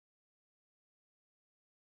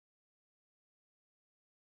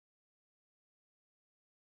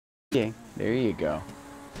Yeah, there you go.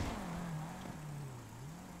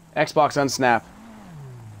 Xbox unsnap.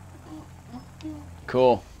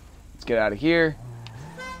 Cool. Let's get out of here.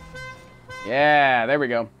 Yeah, there we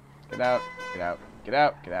go. Get out, get out, get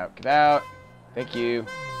out, get out, get out. Thank you.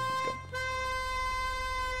 Let's go.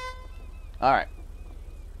 Alright.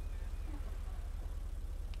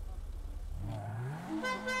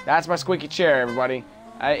 That's my squeaky chair, everybody.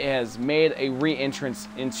 It has made a re-entrance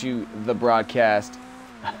into the broadcast.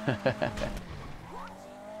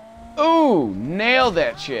 Ooh, nailed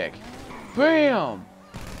that chick. Bam!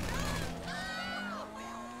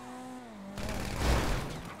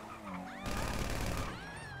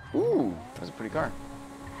 Ooh, that's a pretty car.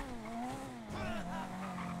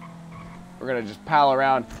 We're gonna just pal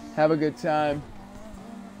around, have a good time.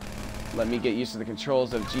 Let me get used to the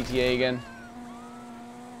controls of GTA again.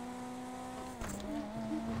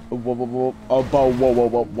 Whoa, whoa, whoa, whoa, whoa, whoa,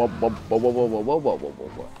 whoa, whoa, whoa, whoa, whoa, whoa, whoa, whoa, whoa,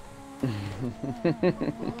 whoa.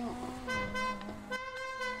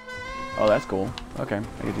 Oh, that's cool. Okay,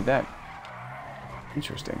 I can do that.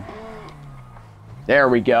 Interesting. There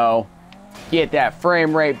we go. Get that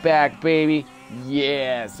frame rate back, baby.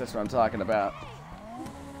 Yes, that's what I'm talking about.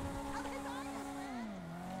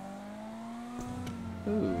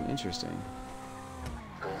 Ooh, interesting.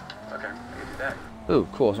 Cool. Okay, I can do that. Ooh,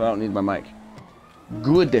 cool. So I don't need my mic.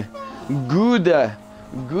 Good. Good.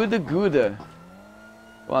 Good, good. Well,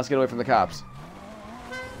 let's get away from the cops.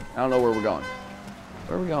 I don't know where we're going.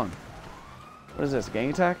 Where are we going? What is this, a gang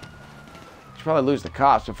attack? We should probably lose the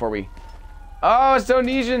cops before we... Oh, it's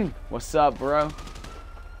Donesian! What's up, bro?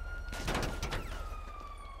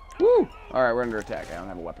 Woo! Alright, we're under attack. I don't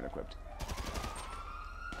have a weapon equipped.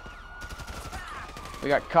 We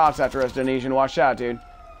got cops after us, Donesian. Watch out, dude.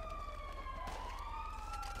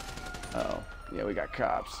 Uh-oh. Yeah, we got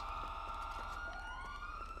cops.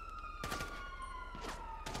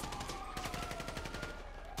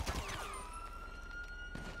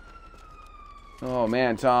 Oh,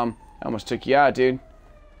 man, Tom. I almost took you out, dude.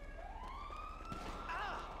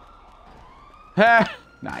 Ha!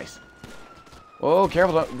 Nice. Whoa,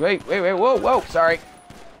 careful. Wait, wait, wait. Whoa, whoa. Sorry.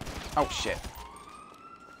 Oh, shit.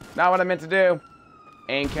 Not what I meant to do.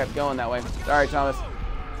 Aim kept going that way. Sorry, Thomas.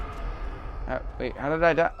 Wait, how did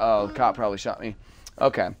I die? Oh, the cop probably shot me.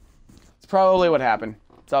 Okay. It's probably what happened.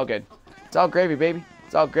 It's all good. It's all gravy, baby.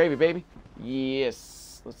 It's all gravy, baby.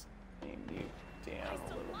 Yes. Let's aim you down a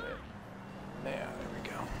little bit. There we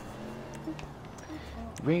go.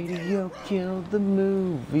 Radio killed the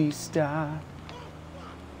movie star.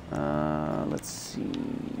 Let's see.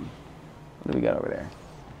 What do we got over there?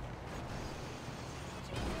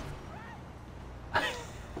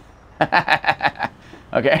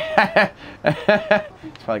 Okay.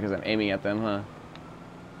 It's probably because I'm aiming at them, huh?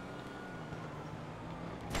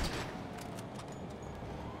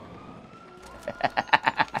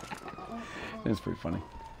 It's pretty funny.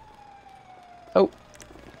 Oh.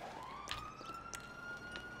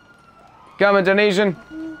 Coming, Donesian.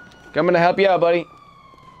 Coming to help you out, buddy.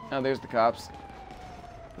 Oh, there's the cops.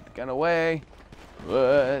 Put the gun away.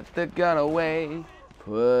 Put the gun away.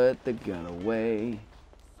 Put the gun away.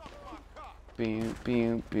 Boom,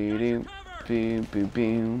 boom, boom, boom, boom,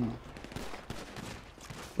 boom.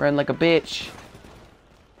 Run like a bitch.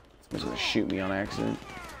 Somebody's gonna shoot me on accident.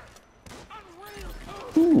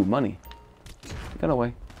 Ooh, money. Gun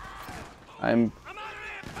away. I'm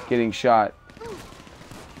getting shot.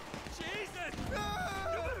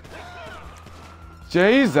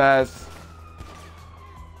 Jesus!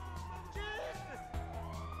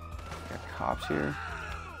 Got cops here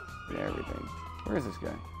and everything. Where is this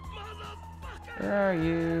guy? Where are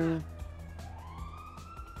you?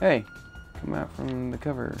 Hey, come out from the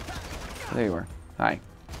cover. Oh, there you are. Hi.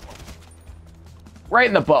 Right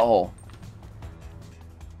in the butthole.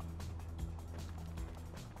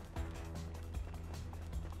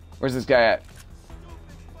 Where's this guy at?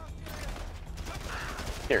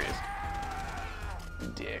 Here he is.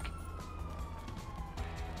 Dick.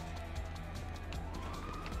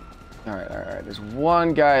 Alright, alright, alright. There's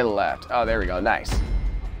one guy left. Oh, there we go. Nice.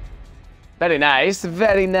 Very nice.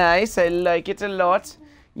 Very nice. I like it a lot.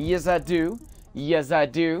 Yes, I do. Yes, I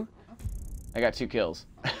do. I got 2 kills.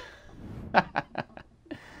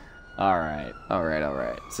 Alright. Alright,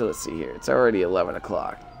 alright. So let's see here. It's already 11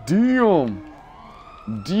 o'clock. Damn!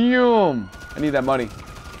 Damn! I need that money.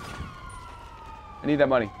 I need that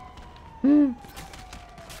money.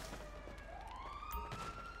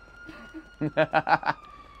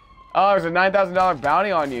 Oh, there's a $9,000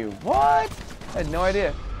 bounty on you. What? I had no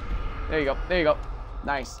idea. There you go. There you go.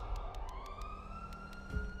 Nice.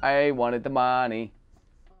 I wanted the money.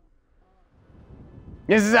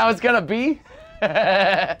 This is how it's gonna be?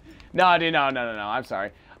 No, dude, no. I'm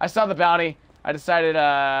sorry. I saw the bounty. I decided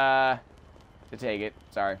to take it.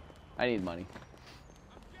 Sorry. I need money.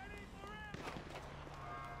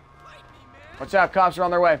 Watch out, cops are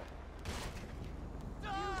on their way.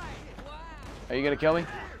 Are you gonna kill me?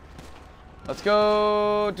 Let's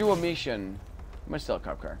go do a mission. I'm gonna steal a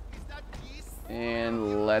cop car.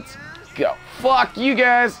 And let's go. Fuck you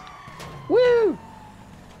guys! Woo!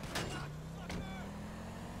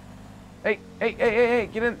 Hey,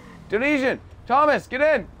 get in. Donesian! Thomas, get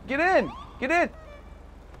in! Get in! Get in!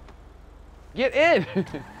 Get in!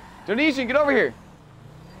 Donesian, get over here!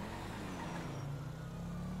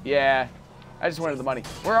 Yeah, I just wanted the money.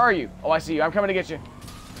 Where are you? Oh, I see you. I'm coming to get you.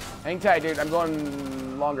 Hang tight, dude. I'm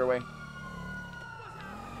going longer way.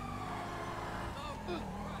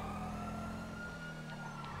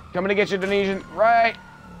 Coming to get you, Donesian. Right.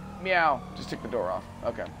 Meow. Just took the door off.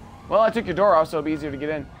 Okay. Well, I took your door off, so it'll be easier to get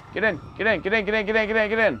in. Get in. Get in. Get in. Get in. Get in. Get in.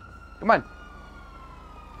 Get in. Come on.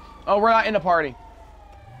 Oh, we're not in a party.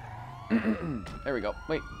 There we go.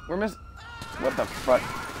 Wait, we're missing... What the fuck?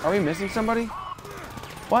 Are we missing somebody?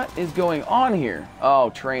 What is going on here? Oh,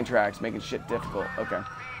 train tracks making shit difficult. Okay.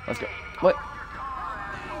 Let's go. What?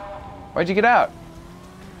 Why'd you get out?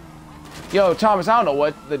 Yo, Thomas, I don't know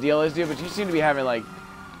what the deal is, dude, but you seem to be having, like...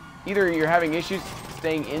 Either you're having issues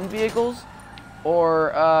staying in vehicles,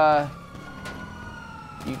 or,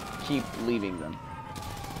 you keep leaving them.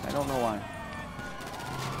 I don't know why.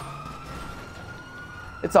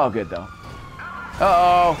 It's all good, though.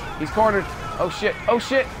 Uh-oh. He's cornered. Oh, shit. Oh,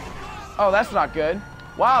 shit. Oh, that's not good.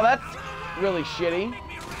 Wow, that's really shitty.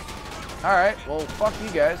 Alright, well, fuck you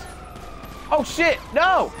guys. Oh, shit.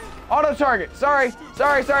 No! Auto target. Sorry.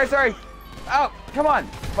 Sorry. Oh, come on.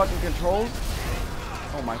 Fucking controls.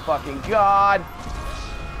 Oh, my fucking God.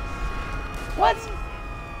 What?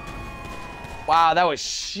 Wow, that was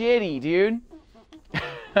shitty, dude.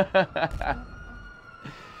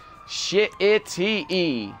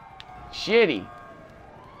 Shitty. Shitty.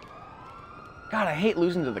 God, I hate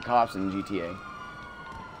losing to the cops in GTA.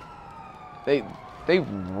 They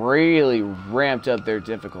really ramped up their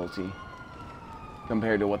difficulty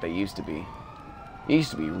compared to what they used to be. It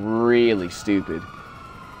used to be really stupid.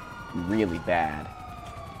 Really bad.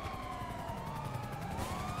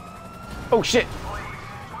 Oh, shit.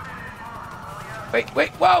 Wait,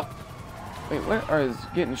 whoa. Wait, what are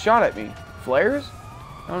getting shot at me? Flares?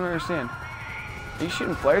 I don't understand. Are you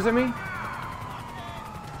shooting flares at me?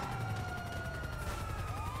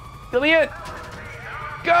 Delete it!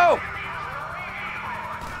 Go!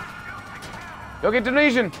 Go get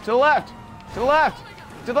Donesian! To the left! To the left!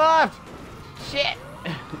 To the left! Shit!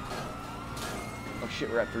 Oh shit,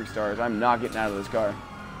 we're at 3 stars. I'm not getting out of this car.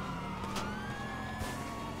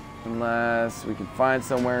 Unless we can find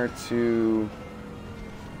somewhere to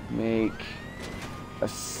make a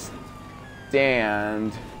stand.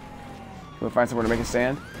 Can we find somewhere to make a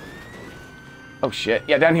stand? Oh shit.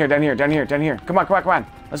 Yeah, down here. Come on.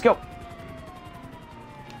 Let's go.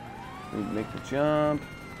 We make the jump.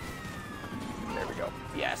 There we go.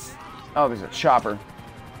 Yes. Oh, there's a chopper.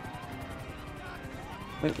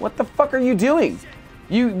 Wait, what the fuck are you doing?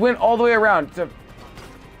 You went all the way around to...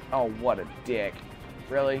 Oh, what a dick.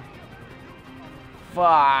 Really?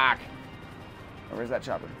 Fuck. Oh, where's that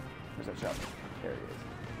chopper? There he is.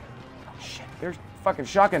 Oh, shit. They're fucking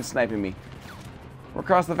shotgun sniping me. We're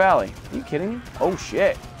across the valley. Are you kidding me? Oh,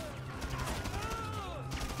 shit.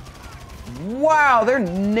 Wow, they're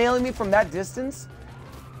nailing me from that distance?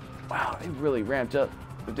 Wow, they really ramped up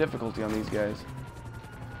the difficulty on these guys.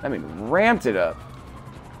 I mean, ramped it up.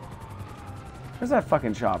 Where's that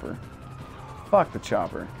fucking chopper? Fuck the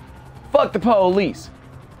chopper. Fuck the police.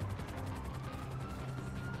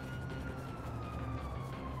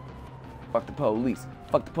 Fuck the police.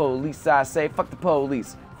 Fuck the police, I say. Fuck the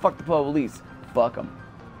police. Fuck the police. Fuck them.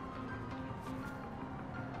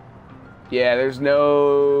 Yeah, there's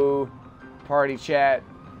no party chat.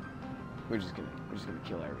 We're just gonna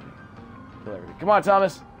kill everything. Kill everything. Come on,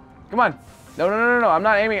 Thomas. Come on. No. I'm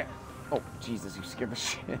not aiming at... Oh, Jesus, you scared the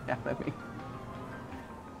shit out of me.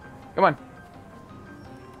 Come on.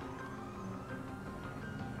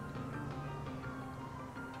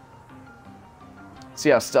 See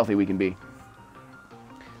how stealthy we can be.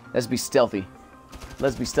 Let's be stealthy.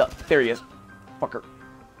 Let's be stealthy. There he is. Fucker.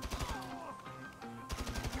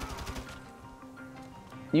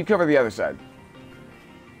 You cover the other side.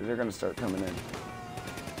 They're gonna start coming in.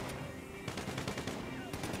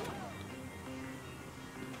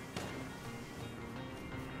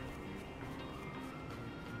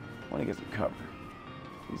 I want to get some cover.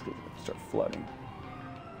 These guys are gonna start flooding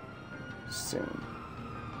soon.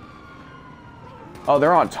 Oh,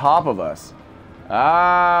 they're on top of us.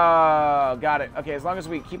 Ah, got it. Okay, as long as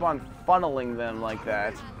we keep on funneling them like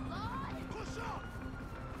that,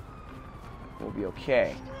 we'll be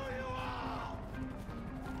okay.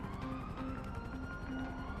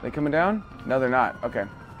 They coming down? No, they're not. Okay.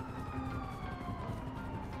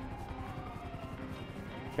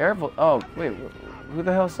 Careful. Oh, wait. Who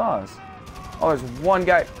the hell saw us? Oh, there's one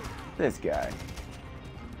guy. This guy.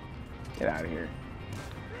 Get out of here.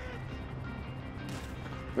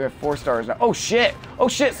 We have 4 stars now. Oh, shit. Oh,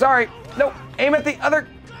 shit. Sorry. No. Aim at the other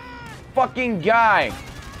fucking guy.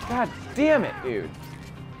 God damn it, dude.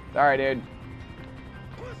 Sorry, dude.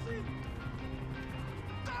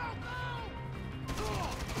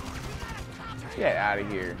 Get out of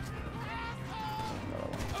here.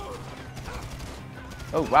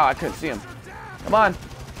 Oh, wow. I couldn't see him. Come on.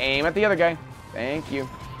 Aim at the other guy. Thank you.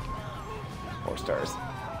 4 stars.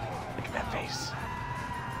 Look at that face.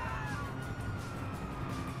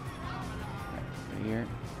 Right here.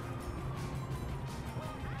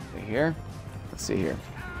 Right here. Let's see here.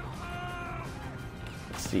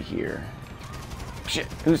 Let's see here. Shit.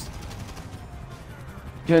 Who's...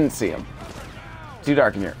 Couldn't see him. Too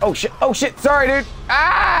dark in here. Oh, shit. Oh, shit. Sorry, dude.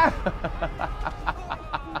 Ah!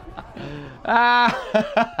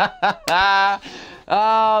 Ah!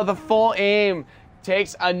 Oh, the full aim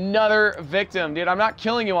takes another victim. Dude, I'm not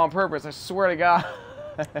killing you on purpose. I swear to God.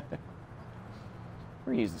 We're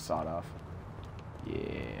going to use the sawed off.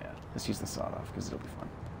 Yeah. Let's use the sawed off because it'll be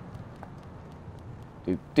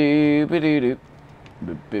fun.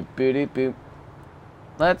 Doop-doop-a-doop.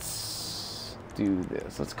 Let's do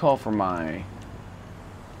this. Let's call for my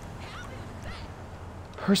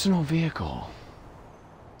personal vehicle.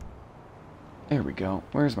 There we go.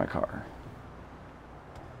 Where's my car?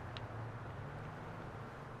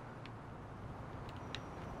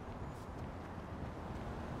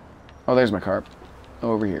 Oh, there's my car.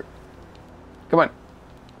 Over here. Come on.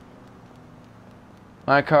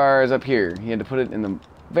 My car is up here. He had to put it in the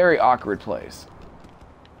very awkward place.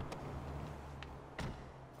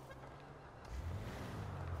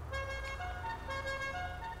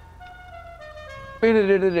 Get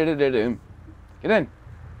in.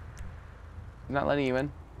 I'm not letting you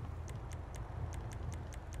in.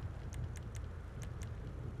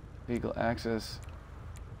 Vehicle access.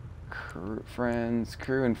 Crew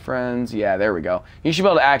and friends. Yeah, there we go. You should be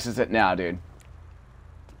able to access it now, dude.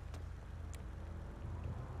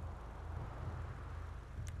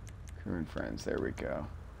 Crew and friends. There we go.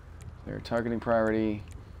 They're targeting priority.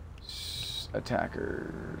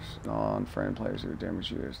 Attackers. Non-friend players who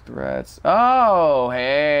damage you as threats. Oh,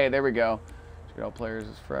 hey, there we go. All players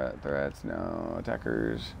as threats. No.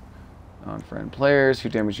 Attackers. Non-friend players who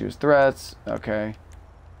damage you as threats. Okay.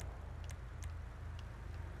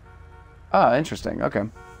 Ah, interesting. Okay.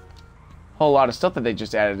 Whole lot of stuff that they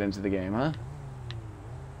just added into the game, huh?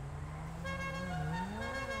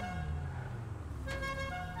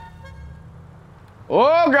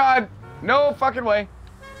 Oh, God! No fucking way.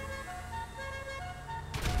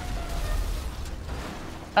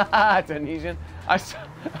 Haha, Tunisian. I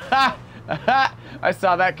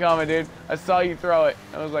saw that coming, dude. I saw you throw it.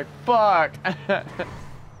 I was like, fuck.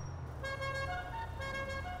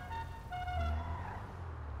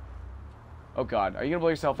 Oh, God. Are you going to blow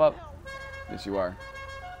yourself up? Yes, you are.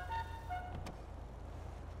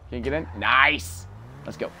 Can you get in? Nice.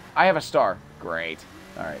 Let's go. I have a star. Great.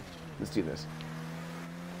 All right. Let's do this.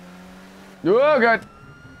 Oh, God.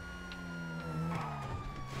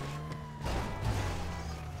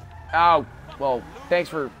 Oh, well, thanks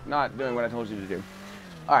for not doing what I told you to do.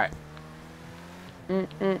 All right.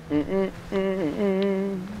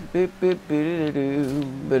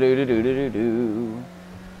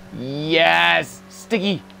 Yes!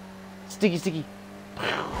 Sticky! Sticky, sticky.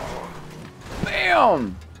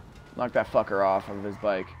 Bam! Knock that fucker off of his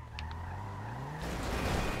bike.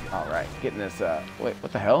 Alright, getting this, wait,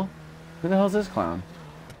 what the hell? Who the hell is this clown?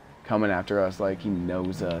 Coming after us like he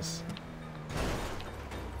knows us.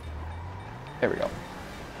 There we go.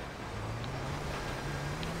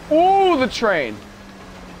 Ooh, the train!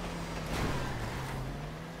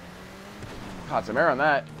 Caught some air on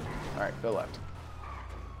that. Alright, go left.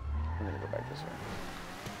 I'm gonna go back this way.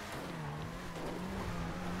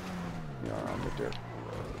 We are on the dirt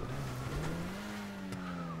road.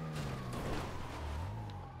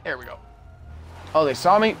 There we go. Oh, they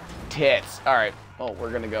saw me? Tits. Alright. Well,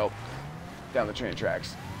 we're gonna go down the train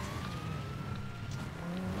tracks.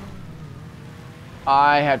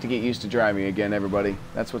 I have to get used to driving again, everybody.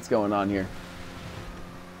 That's what's going on here.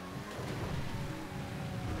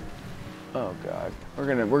 Oh God. We're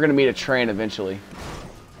gonna meet a train eventually.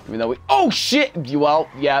 Even though we... Oh shit! Well,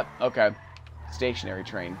 yeah, okay. Stationary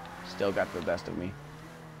train. Still got the best of me.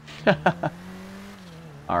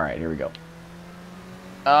 Alright, here we go.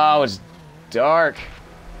 Oh, it's dark.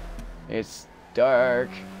 It's dark.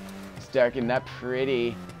 It's dark and not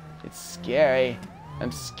pretty. It's scary.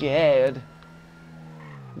 I'm scared.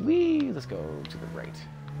 Whee! Let's go to the right.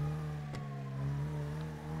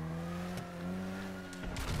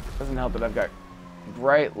 Doesn't help that I've got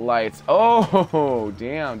bright lights. Oh,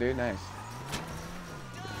 damn, dude, nice.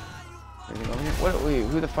 Anything over here? What? Wait,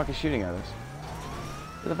 who the fuck is shooting at us?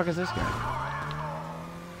 Who the fuck is this guy?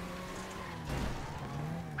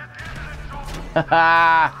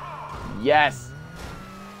 Haha! Yes!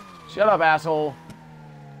 Shut up, asshole!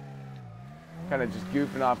 Kind of just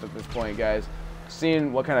goofing off at this point, guys.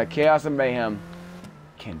 Seeing what kind of chaos and mayhem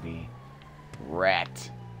can be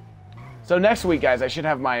wrecked. So next week, guys, I should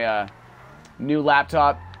have my new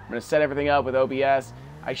laptop. I'm going to set everything up with OBS.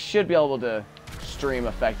 I should be able to stream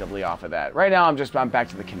effectively off of that. Right now, I'm back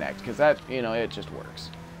to the Kinect, because that, you know, it just works.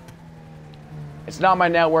 It's not my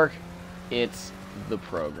network. It's the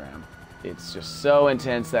program. It's just so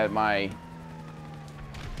intense that my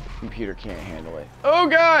computer can't handle it. Oh,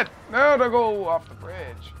 God! No, don't go off the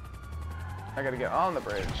bridge. I gotta get on the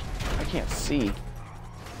bridge. I can't see.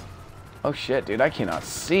 Oh, shit, dude. I cannot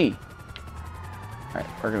see. Alright,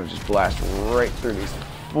 we're gonna just blast right through these.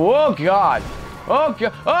 Oh, God! Oh,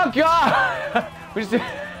 God! Oh, God! We just did...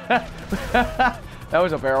 That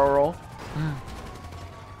was a barrel roll.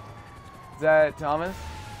 Is that Thomas?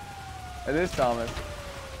 It is Thomas.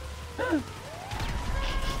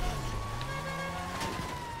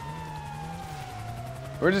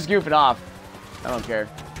 We're just goofing off. I don't care.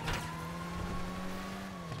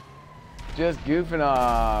 Just goofing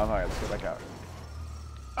off. Alright, let's go back out.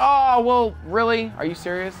 Oh, well, really? Are you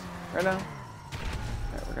serious right now?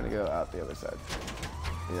 Alright, we're gonna go out the other side.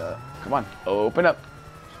 Yeah. Come on. Open up.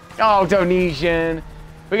 Oh, Donesian.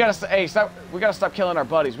 We gotta, hey, stop. We gotta stop killing our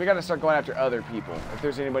buddies. We gotta start going after other people. If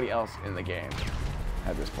there's anybody else in the game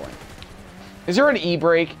at this point. Is there an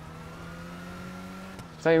E-brake?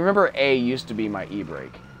 So I remember A used to be my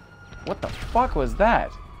E-brake. What the fuck was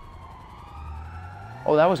that?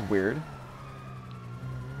 Oh, that was weird.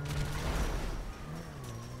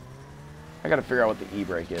 I gotta figure out what the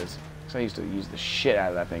E-brake is. Because I used to use the shit out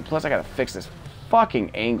of that thing. Plus, I gotta fix this fucking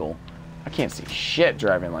angle. I can't see shit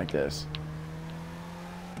driving like this.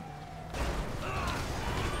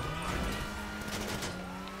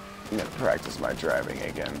 I'm gonna practice my driving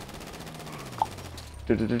again.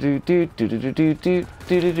 Oh, there's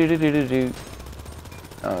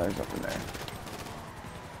nothing there.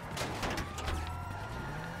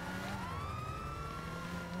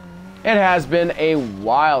 It has been a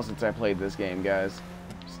while since I played this game, guys.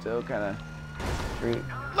 Still kind of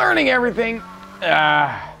learning everything.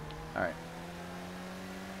 Alright. Alright,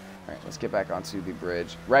 let's get back onto the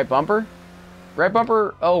bridge. Right bumper? Right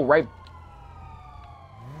bumper? Oh, right.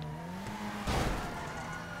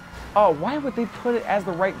 Oh, why would they put it as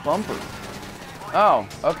the right bumper? Oh,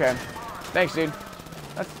 okay. Thanks, dude.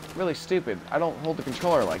 That's really stupid. I don't hold the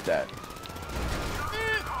controller like that.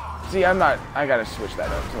 See, I gotta switch that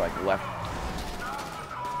up to like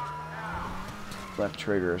left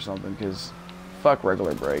trigger or something, because fuck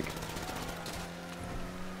regular brake.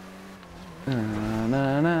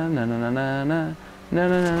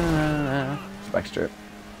 Spike strip.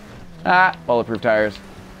 Ah, bulletproof tires.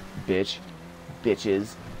 Bitch.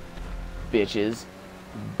 Bitches. Bitches.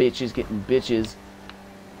 Bitches getting bitches.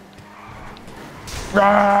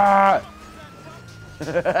 I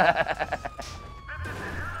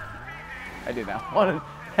did not want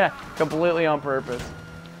to. Completely on purpose.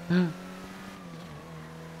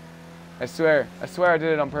 I swear I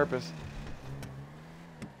did it on purpose.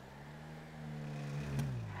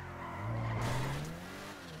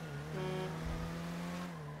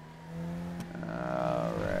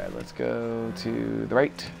 Alright, let's go to the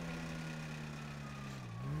right.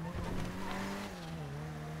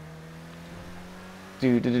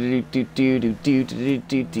 I'm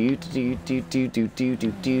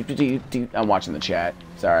watching the chat.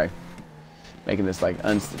 Sorry. Making this like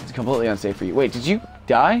completely unsafe for you. Wait, did you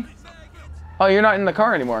die? Oh, you're not in the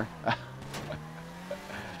car anymore.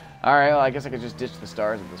 Alright, well, I guess I could just ditch the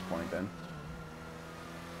stars at this point then.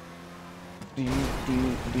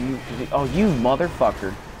 Oh, you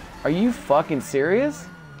motherfucker. Are you fucking serious?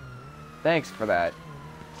 Thanks for that,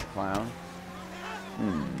 clown.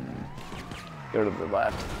 Go to the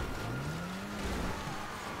left.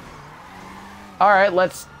 Alright,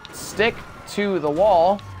 let's stick to the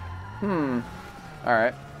wall.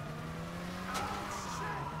 Alright.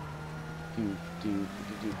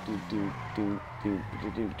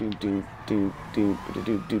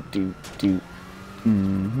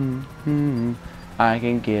 I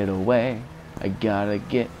can get away. I gotta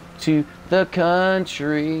get to the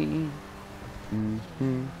country.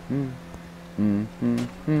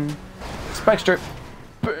 Spike strip.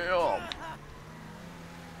 Bam.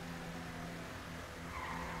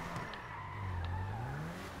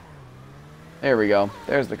 There we go.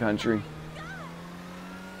 There's the country.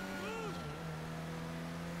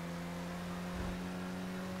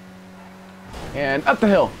 And up the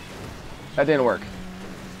hill. That didn't work.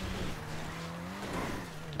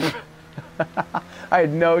 I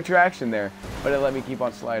had no traction there, but it let me keep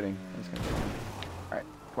on sliding. Alright,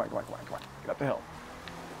 come on. Get up the hill.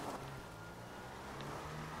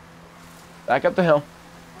 Back up the hill.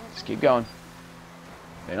 Just keep going.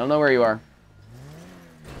 They don't know where you are.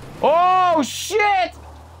 Oh, shit!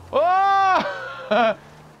 Oh!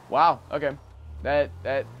 Wow, okay. That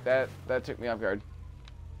took me off guard.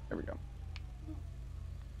 There we go.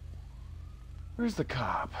 Where's the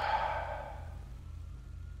cop?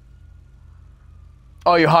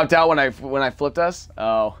 Oh, you hopped out when I flipped us?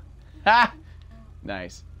 Oh. Ha!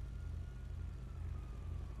 Nice.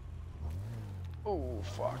 Oh,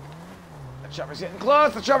 fuck. The chopper's getting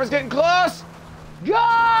close! The chopper's getting close!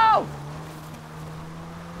 Go!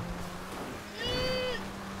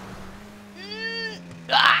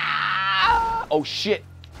 Ah! Oh, shit.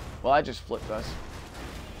 Well, I just flipped us.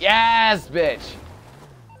 Yes, bitch!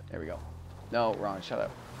 There we go. No, Ron, shut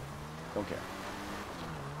up. Don't care.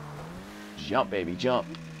 Jump, baby, jump.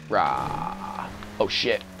 Rah. Oh,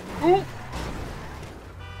 shit. Ooh.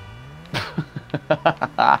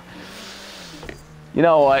 You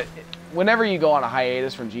know what? Whenever you go on a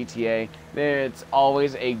hiatus from GTA, it's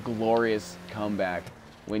always a glorious comeback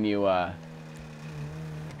when you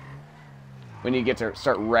get to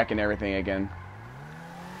start wrecking everything again.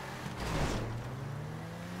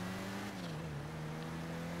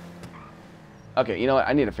 Okay, you know what?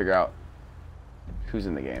 I need to figure out who's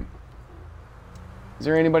in the game. Is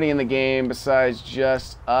there anybody in the game besides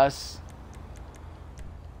just us?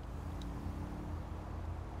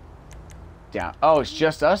 Yeah. Oh, it's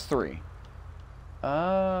just us three.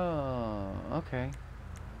 Oh, okay.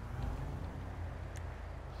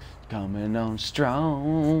 Coming on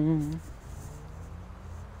strong.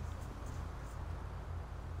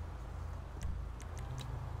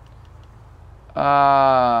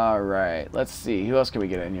 Alright, let's see. Who else can we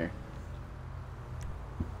get in here?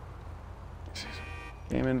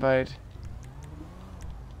 Game invite.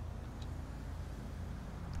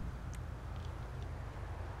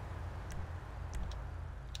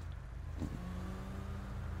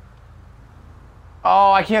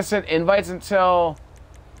 Oh, I can't send invites until...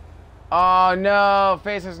 Oh no,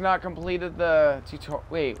 Face has not completed the tutorial.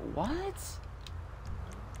 Wait, what?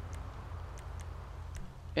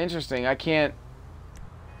 Interesting, I can't...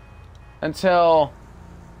 Until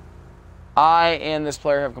I and this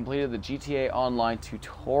player have completed the GTA Online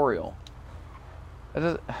tutorial.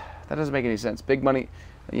 That doesn't make any sense. Big money.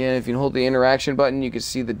 Yeah, if you hold the interaction button, you can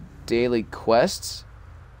see the daily quests.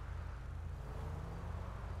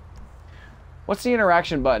 What's the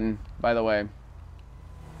interaction button, by the way?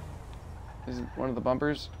 Is it one of the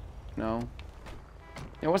bumpers? No.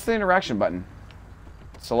 Yeah, what's the interaction button?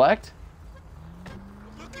 Select?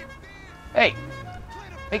 Hey!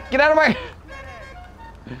 Hey, get out of my...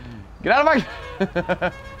 Get out of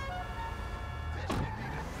my...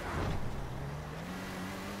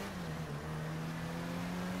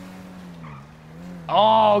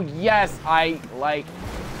 Oh, yes, I like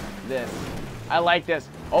this. I like this.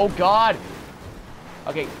 Oh, God.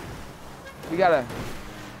 Okay. We got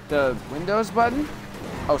the Windows button.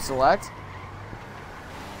 Oh, select.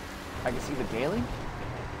 I can see the daily.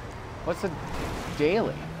 What's the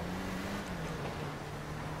daily?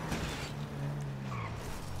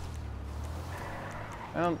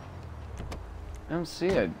 I don't see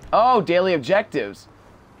it. Oh, daily objectives.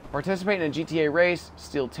 Participate in a GTA race.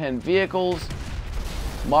 Steal 10 vehicles.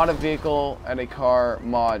 Mod a vehicle and a car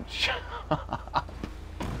mod.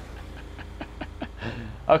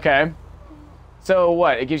 Okay. So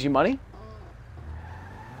what? It gives you money?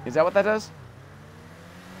 Is that what that does?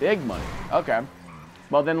 Big money. Okay.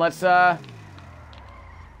 Well then let's fuck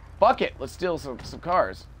it. Let's steal some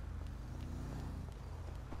cars.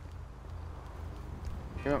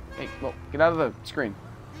 Hey, whoa, get out of the screen.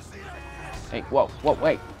 Hey, whoa,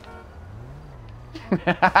 wait.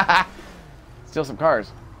 Steal some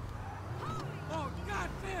cars.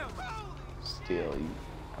 Steal.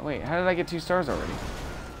 Oh, wait, how did I get 2 stars already?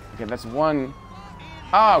 Okay, that's 1.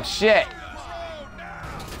 Oh, shit.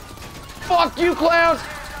 Fuck you, clowns!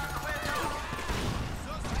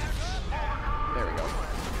 There we go.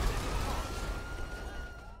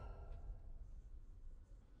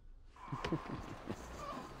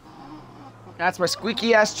 That's my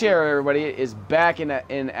squeaky ass chair, everybody, is back in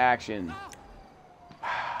action.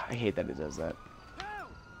 I hate that it does that.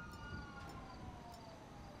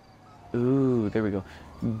 Ooh, there we go.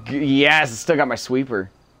 Yes, it's still got my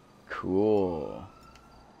sweeper. Cool.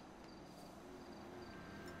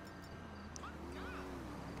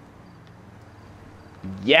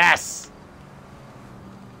 Yes!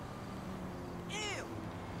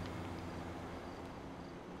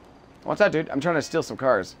 What's that, dude? I'm trying to steal some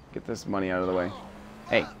cars. Get this money out of the way.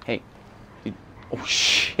 Hey, hey. Dude. Oh,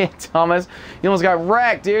 shit, Thomas. You almost got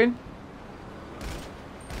wrecked, dude.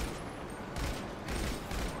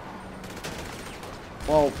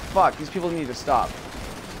 Well, fuck. These people need to stop.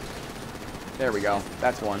 There we go.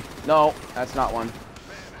 That's one. No, that's not one.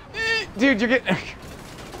 Dude, you're getting...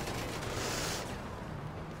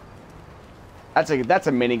 That's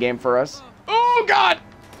a mini game for us. Oh, God!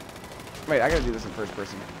 Wait, I gotta do this in first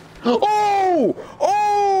person. Oh!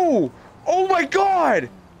 Oh! Oh my God!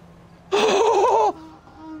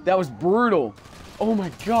 That was brutal. Oh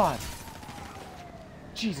my God.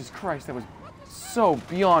 Jesus Christ, that was so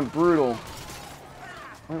beyond brutal.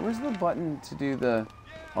 Wait, where's the button to do the...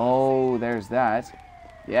 Oh, there's that.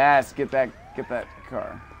 Yes, get that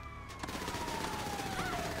car.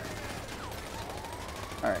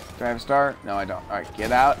 Alright, do I have a star? No, I don't. Alright,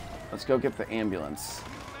 get out. Let's go get the ambulance.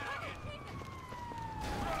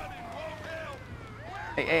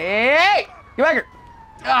 Hey, hey, hey, hey! Get back here!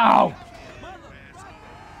 Oh!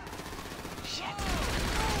 Shit.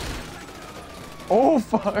 Oh,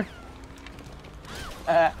 fuck.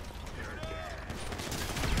 Oh.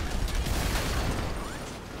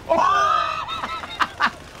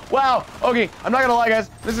 Wow. Okay, I'm not gonna lie, guys.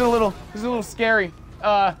 This is a little scary.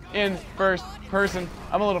 In first person.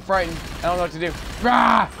 I'm a little frightened. I don't know what to do.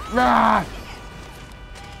 Rah! Rah!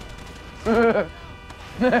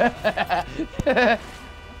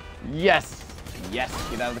 Yes. Yes.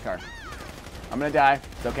 Get out of the car. I'm gonna die.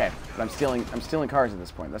 It's okay. But I'm stealing cars at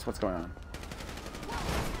this point. That's what's going on.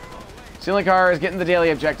 Stealing cars, getting the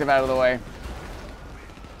daily objective out of the way.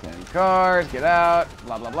 10 cars, get out.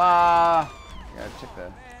 Blah blah blah. Gotta check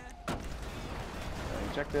the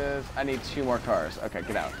objectives. I need 2 more cars. Okay,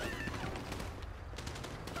 get out.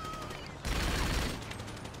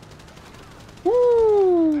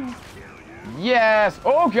 Woo! Yes!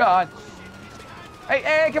 Oh God! Hey,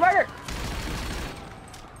 hey, come back here!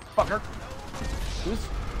 Fucker.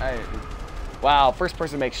 Wow, first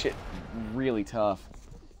person makes shit really tough.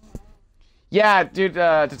 Yeah, dude,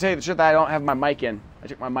 to tell you the truth, I don't have my mic in. I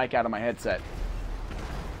took my mic out of my headset.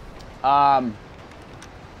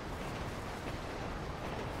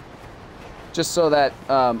 Just so that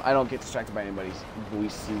I don't get distracted by anybody's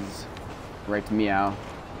voices. Right to meow.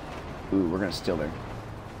 Ooh, we're gonna steal their...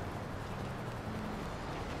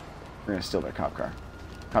 We're gonna steal their cop car.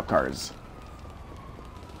 Cop cars.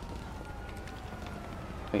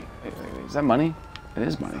 Wait, is that money? It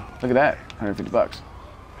is money. Look at that, 150 bucks.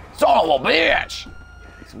 Son of a bitch!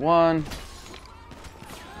 It's one.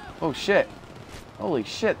 Oh shit. Holy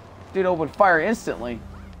shit. Dude opened fire instantly.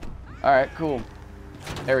 Alright, cool.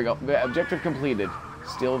 There we go. Objective completed.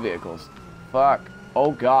 Steal vehicles. Fuck.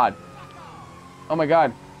 Oh God. Oh my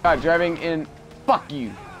God. God, driving in... Fuck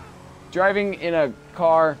you. Driving in a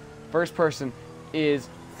car, first person, is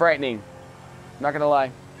frightening. Not gonna lie.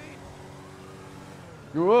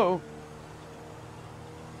 Whoa.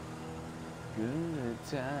 Good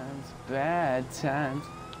times, bad times.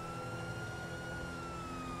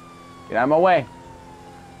 Get out of my way.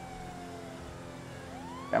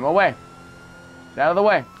 Get out of my way. Get out of the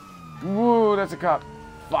way. Woo, that's a cop.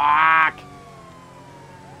 Fuck.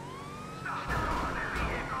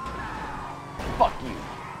 Fuck you.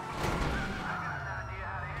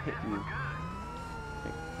 Hit you.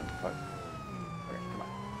 Hey, what the fuck? Okay, come on.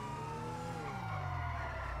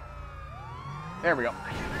 There we go.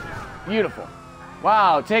 Beautiful.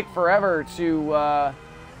 Wow, take forever to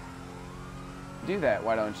do that.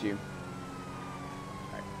 Why don't you?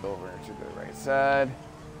 Alright, go over to the right side.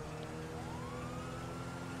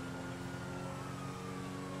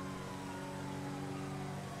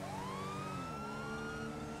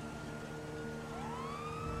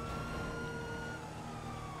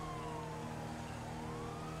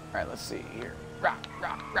 Alright, let's see here. Rock,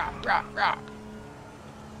 rock, rock, rock, rock.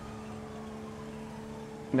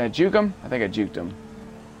 Did I juke him? I think I juked him.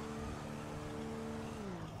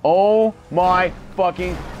 Oh my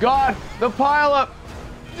fucking God! The pileup!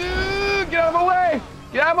 Dude, get out of the way!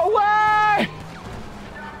 Get out of the way!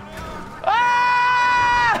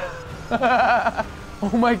 Ah!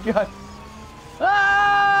 Oh my God!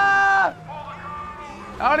 Ah!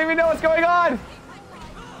 I don't even know what's going on!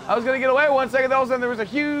 I was gonna get away 1 second, all of a sudden there was a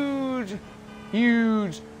huge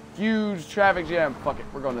Huge, huge traffic jam. Fuck it,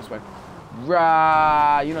 we're going this way.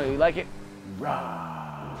 Rah, you know you like it.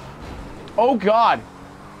 Rah. Oh God.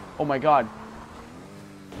 Oh my God.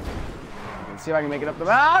 Let's see if I can make it up the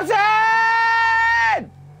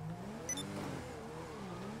mountain.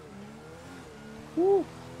 Woo,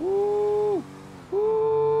 woo,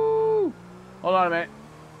 woo. Hold on a minute.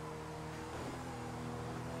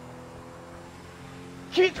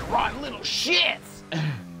 Kids are rotten little shits.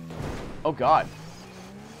 Oh God.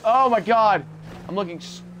 Oh my God. I'm looking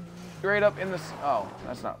straight up in this. Oh,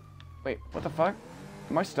 that's not. Wait, what the fuck?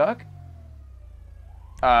 Am I stuck?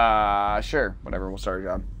 Sure. Whatever. We'll start a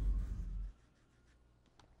job.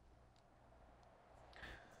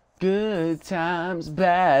 Good times,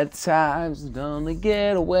 bad times, only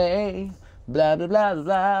get away. Blah, blah, blah, blah,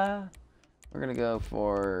 blah. We're gonna go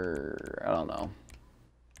for, I don't know.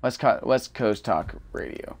 West Coast Talk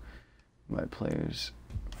Radio. My players,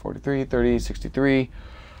 43, 30, 63.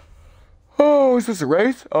 Oh, is this a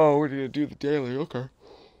race? Oh, we're gonna do the daily, okay.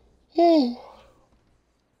 Oh.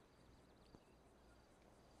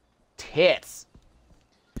 Tits.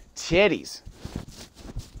 Titties.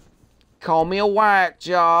 Call me a whack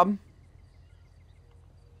job.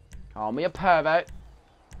 Call me a pervert.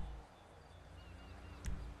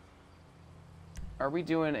 Are we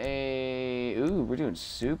doing a... Ooh, we're doing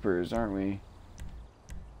supers, aren't we?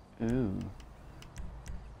 Ooh.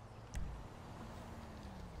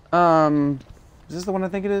 Is this the one I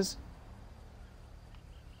think it is?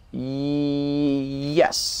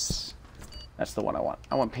 Yes. That's the one I want.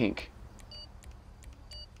 I want pink.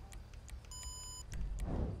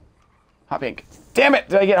 Hot pink. Damn it!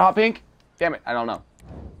 Did I get hot pink? Damn it, I don't know.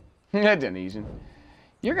 I didn't even.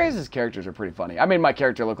 Your guys' characters are pretty funny. I made my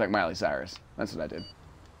character look like Miley Cyrus. That's what I did.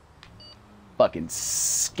 Fucking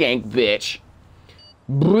skank bitch.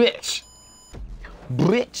 Bitch.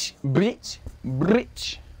 Bitch. Bitch.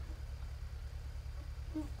 Bitch.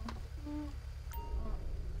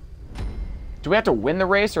 Do we have to win the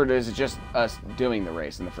race, or is it just us doing the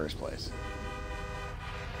race in the first place?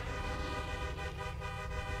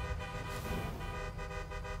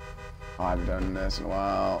 Oh, I haven't done this in a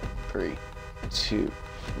while. 3, 2,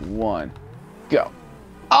 1, go.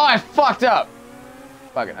 Oh, I fucked up!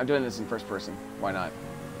 Fuck it, I'm doing this in first person. Why not?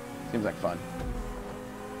 Seems like fun.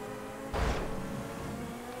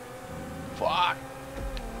 Fuck!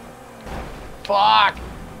 Fuck!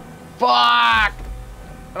 Fuck!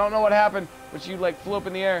 I don't know what happened, but you like flew up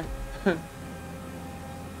in the air.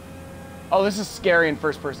 Oh, this is scary in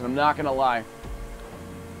first person, I'm not gonna lie.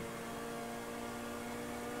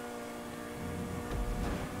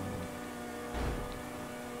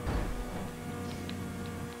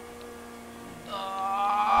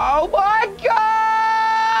 Oh my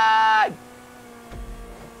God!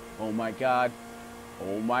 Oh my God.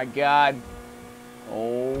 Oh my God.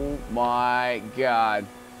 Oh my God.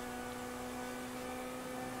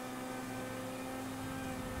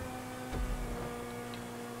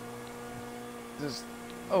 This,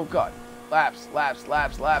 oh God. Laps, laps,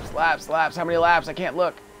 laps, laps, laps, laps. How many laps? I can't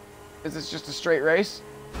look. Is this just a straight race?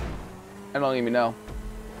 I don't even know.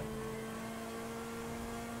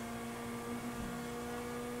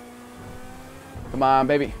 Come on,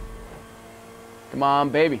 baby. Come on,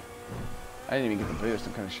 baby. I didn't even get the boost.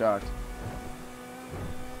 I'm kind of shocked.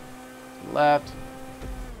 Left.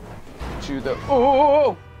 To the...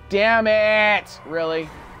 Oh! Damn it! Really?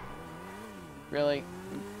 Really?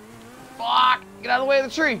 Fuck! Get out of the way of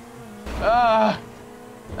the tree! Ah!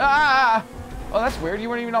 Oh, that's weird. You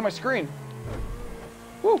weren't even on my screen.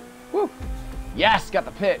 Woo! Woo! Yes! Got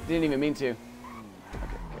the pit. Didn't even mean to. Okay.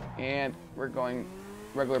 And we're going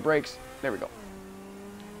regular brakes. There we go.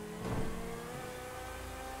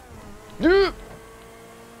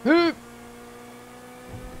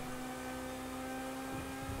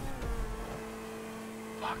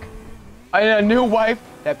 Fuck. I need a new wife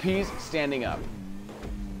that pees standing up.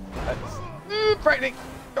 That's frightening.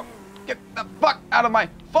 Go, get the fuck out of my...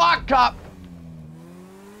 Fuck, cop!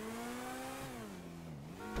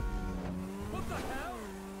 What the hell?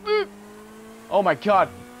 Oh my God.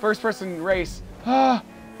 First person race. My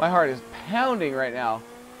heart is pounding right now.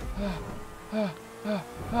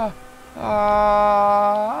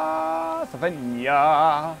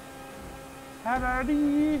 Savannah.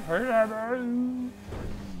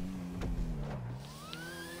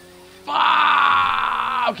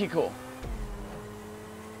 Okay, cool.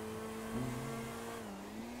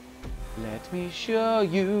 Let me show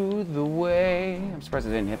you the way. I'm surprised I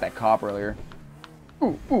didn't hit that cop earlier.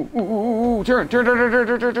 Ooh, ooh, ooh, ooh, ooh. Turn, turn, turn, turn, turn,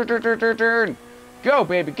 turn, turn, turn, turn, turn. Go,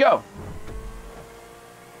 baby, go.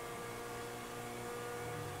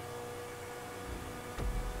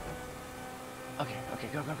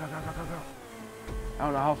 go, go, go, go, go, go, go. I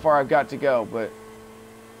don't know how far I've got to go, but...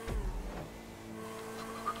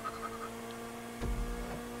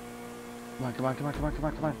 Come on, come on, come on, come on, come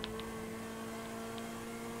on, come on.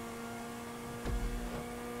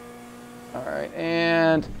 Alright,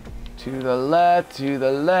 and... To the left, to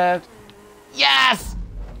the left. Yes!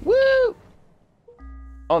 Woo!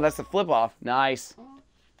 Oh, that's the flip off. Nice.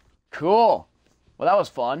 Cool. Well, that was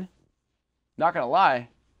fun. Not gonna lie.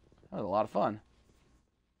 That was a lot of fun. I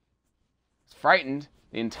was frightened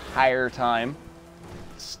the entire time.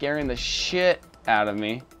 Scaring the shit out of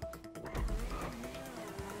me.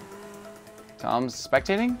 Tom's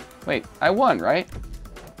spectating? Wait, I won, right?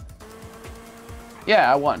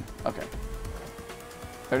 Yeah, I won. Okay.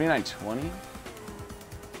 39-20?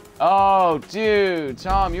 Oh, dude.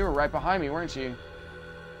 Tom, you were right behind me, weren't you?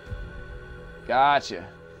 Gotcha.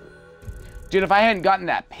 Dude, if I hadn't gotten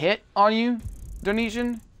that pit on you,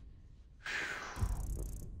 Donesian,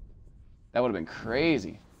 that would have been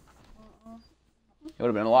crazy. It would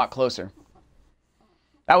have been a lot closer.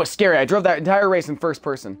 That was scary. I drove that entire race in first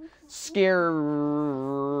person. Scary.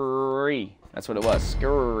 That's what it was.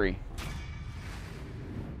 Scary.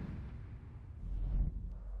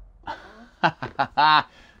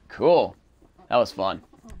 Cool. That was fun.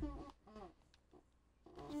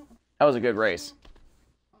 That was a good race.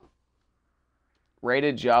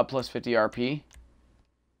 Rated job plus 50 RP.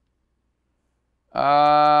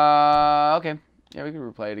 Okay. Yeah, we can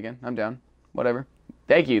replay it again. I'm down. Whatever.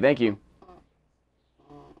 Thank you, thank you.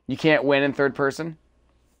 You can't win in third person?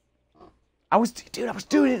 I was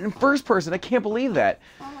doing it in first person. I can't believe that.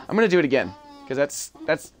 I'm gonna do it again. Because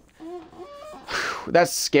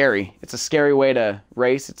that's scary. It's a scary way to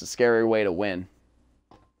race. It's a scary way to win.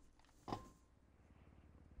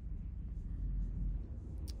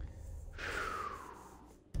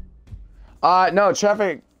 No,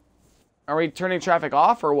 traffic... Are we turning traffic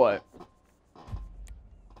off or what?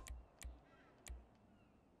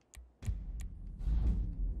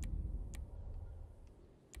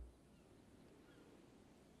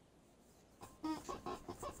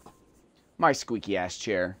 My squeaky ass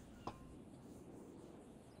chair.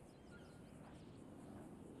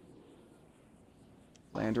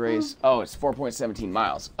 Land race. Oh, it's 4.17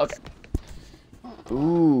 miles. Okay.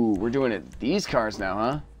 Ooh, we're doing it these cars now,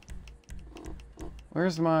 huh?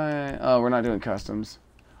 Where's my... Oh, we're not doing customs.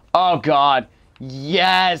 Oh, God.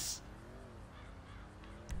 Yes!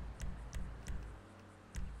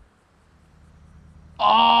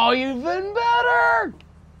 Oh, even better!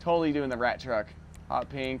 Totally doing the rat truck. Hot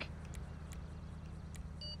pink.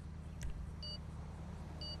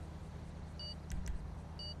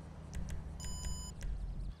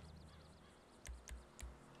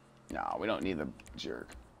 No, we don't need the jerk.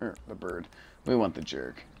 Or the bird. We want the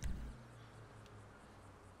jerk.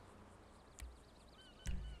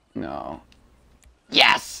 No.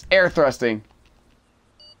 Yes! Air thrusting.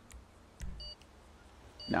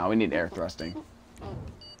 No, we need air thrusting.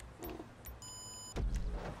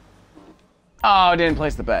 Oh, didn't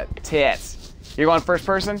place the bet. Tits. You're going first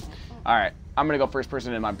person? Alright. I'm gonna go first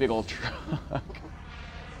person in my big old truck.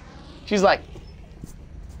 She's like...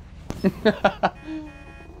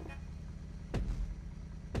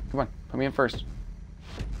 Come on, put me in first.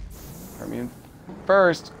 Put me in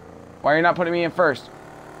first. Why are you not putting me in first?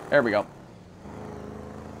 There we go.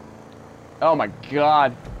 Oh my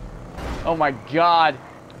God. Oh my God.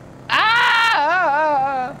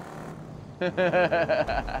 Ah!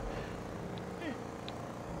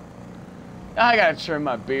 I gotta trim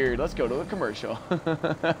my beard. Let's go to a commercial.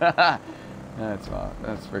 That's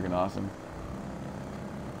freaking awesome.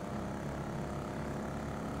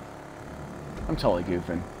 I'm totally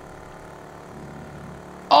goofing.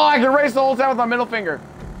 Oh, I can race the whole time with my middle finger.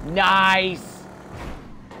 Nice.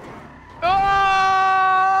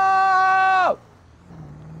 Oh!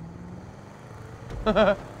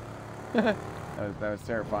 that was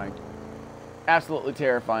terrifying. Absolutely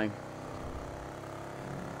terrifying.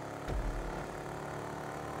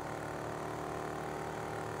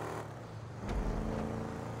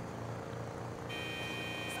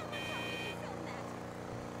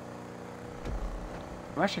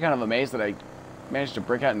 I'm actually kind of amazed that I managed to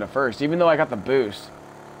break out into first, even though I got the boost.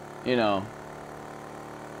 You know,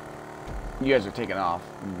 you guys are taking off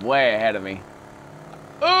way ahead of me.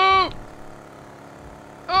 Oh!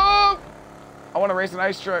 Oh! I want to race an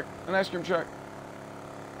ice cream truck.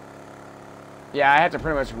 Yeah, I have to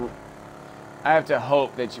pretty much. I have to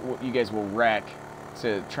hope that you guys will wreck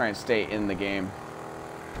to try and stay in the game.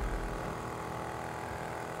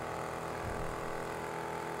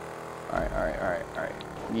 All right.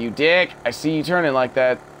 You dick! I see you turning like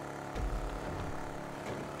that.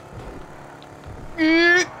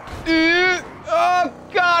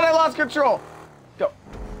 lost control. Go.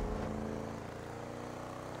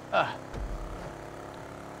 Sharp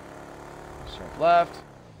left.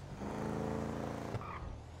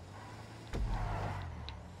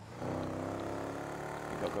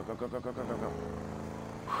 Go, go, go, go, go, go, go, go, go.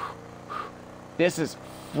 This is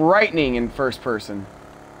frightening in first person.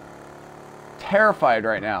 Terrified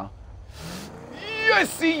right now. I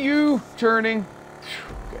see you turning.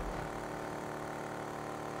 Good.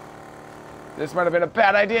 This might have been a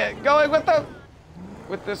bad idea. Going with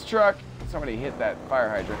this truck. Somebody hit that fire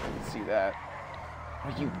hydrant. You can see that.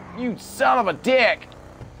 Oh, you son of a dick.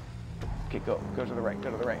 Okay, go to the right. Go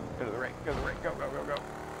to the right. Go to the right. Go to the right. Go, go, go, go.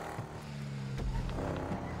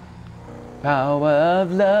 Power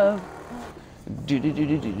of love. Do do do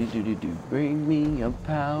do do do do do do. Bring me a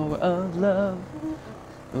power of love.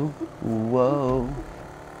 Oh, whoa.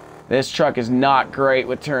 This truck is not great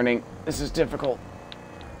with turning. This is difficult.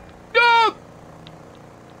 No!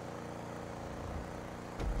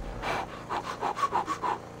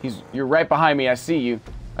 You're right behind me. I see you.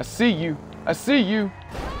 I see you. I see you.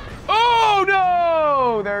 Oh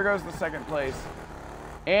no! There goes the second place.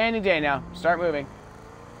 Any day now. Start moving.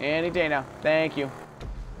 Any day now. Thank you.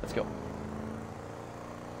 Let's go.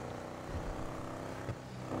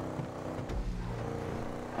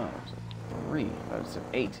 Oh, it's a 3. I thought it said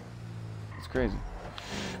 8. It's crazy.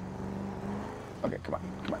 Okay, come on.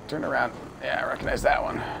 Come on. Turn around. Yeah, I recognize that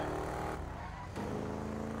one.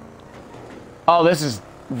 Oh, this is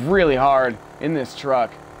really hard in this truck.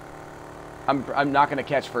 I'm not going to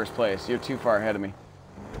catch first place. You're too far ahead of me.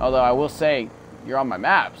 Although I will say, you're on my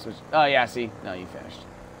map. So oh, yeah, see? No, you finished.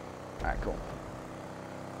 All right, cool.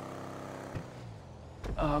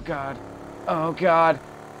 Oh, God. Oh, God.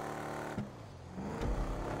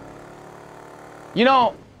 You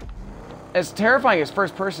know, as terrifying as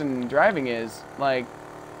first-person driving is, like,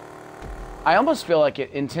 I almost feel like it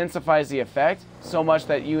intensifies the effect so much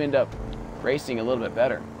that you end up racing a little bit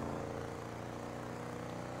better.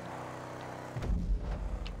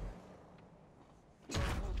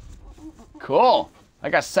 Cool. I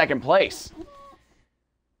got second place.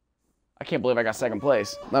 I can't believe I got second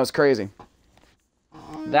place. That was crazy.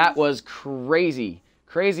 That was crazy.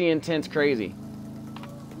 Crazy, intense, crazy.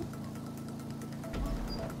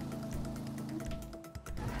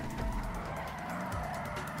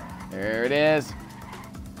 There it is.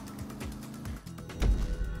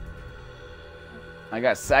 I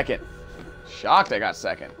got second. Shocked I got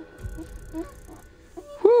second.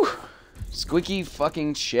 Whew. Squeaky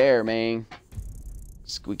fucking chair, man.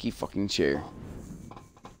 Squeaky fucking chair.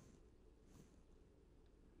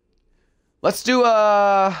 Let's do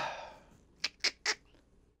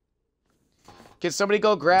Can somebody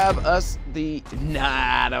go grab us the...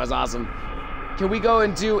 Nah, that was awesome. Can we go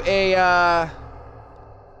and do a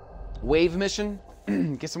wave mission?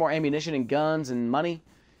 Get some more ammunition and guns and money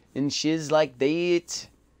and shiz like that.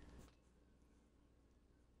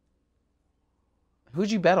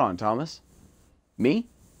 Who'd you bet on, Thomas? Me?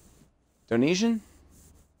 Donesian?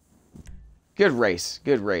 Good race.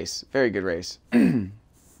 Good race. Very good race.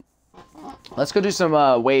 Let's go do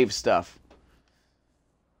some wave stuff.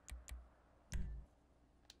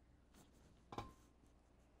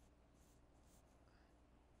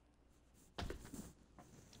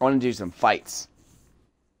 I want to do some fights.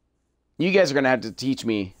 You guys are going to have to teach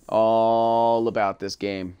me all about this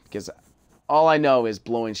game, because all I know is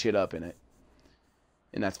blowing shit up in it.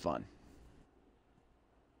 And that's fun.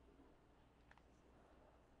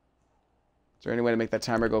 Is there any way to make that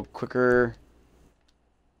timer go quicker?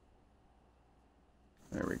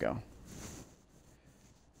 There we go.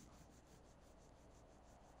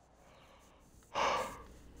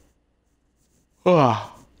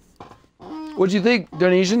 What'd you think,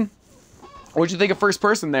 Donesian? What'd you think of first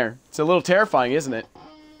person there? It's a little terrifying, isn't it?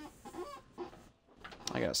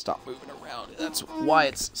 I gotta stop moving around. That's why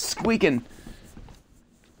it's squeaking.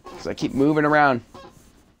 Because I keep moving around.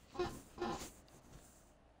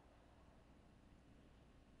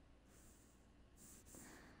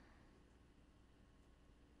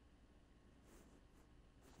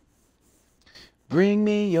 Bring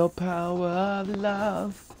me your power of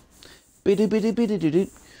love. Biddy-biddy-biddy-doo-doo.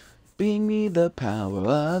 Bring me the power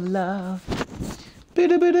of love.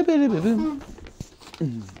 Biddy-biddy-biddy-boo-boom.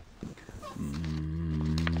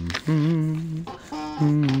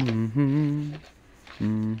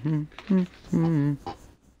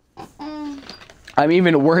 I'm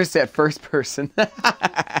even worse at first person.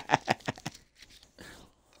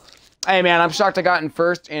 Hey man, I'm shocked I got in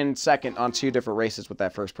first and second on 2 different races with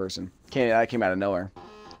that first person. That came out of nowhere.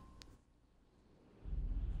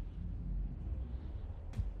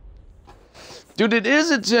 Dude, it is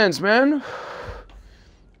intense, man.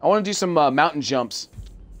 I want to do some mountain jumps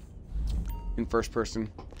in first person.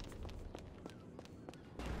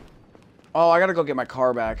 Oh, I gotta go get my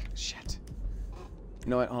car back. Shit. You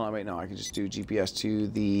know what? Hold on, wait, no. I can just do GPS to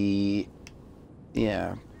the...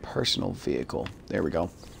 Yeah, personal vehicle. There we go.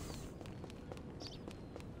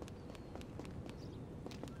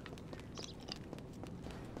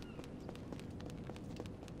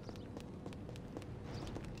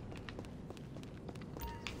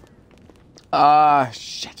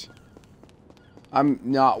 Shit. I'm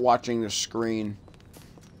not watching the screen.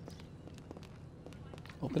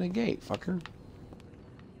 Open a gate, fucker.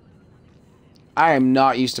 I am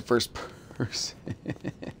not used to first person.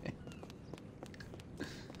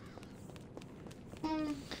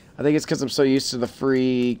 I think it's because I'm so used to the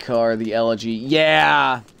free car, the Elegy.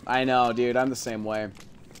 Yeah! I know, dude. I'm the same way.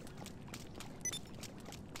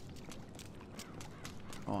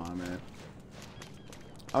 Hold on a minute.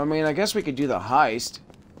 I mean, I guess we could do the heist.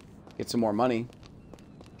 Get some more money.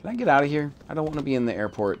 Can I get out of here? I don't want to be in the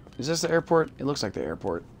airport. Is this the airport? It looks like the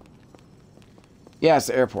airport. Yeah, it's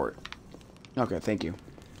the airport. Okay, thank you.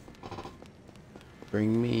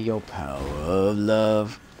 Bring me your power of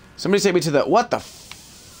love. Somebody take me to the... What the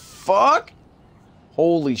fuck?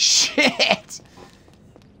 Holy shit.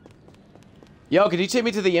 Yo, could you take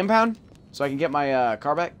me to the impound? So I can get my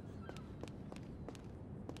car back?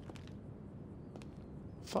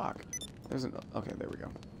 Fuck. There's an... Okay, there we go.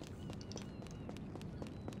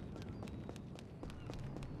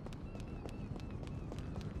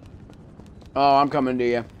 Oh, I'm coming to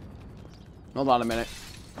you. Hold on a minute.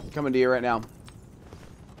 I'm coming to you right now.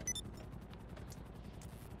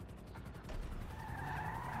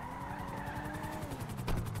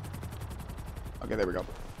 Okay, there we go.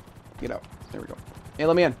 Get out. There we go. Hey,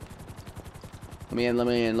 let me in. Let me in, let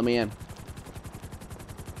me in, let me in.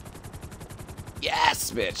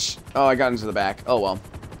 Yes, bitch. Oh, I got into the back. Oh, well.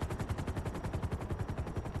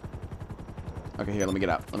 Okay, here, let me get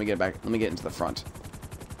out. Let me get back. Let me get into the front.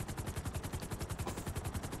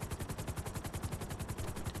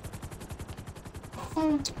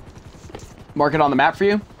 Mark it on the map for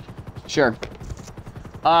you? Sure.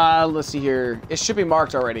 Let's see here. It should be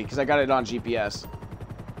marked already, because I got it on GPS.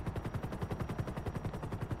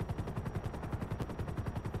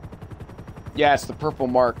 Yeah, it's the purple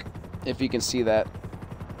mark, if you can see that.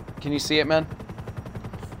 Can you see it, man?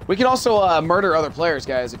 We can also murder other players,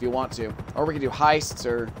 guys, if you want to. Or we can do heists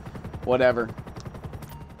or whatever.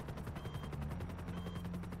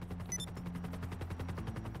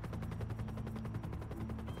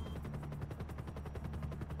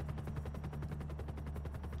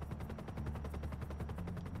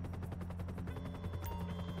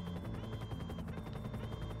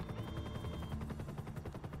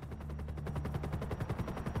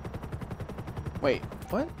 Wait,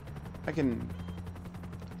 what? I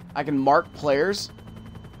can mark players?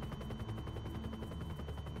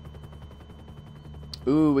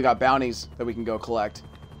 Ooh, we got bounties that we can go collect.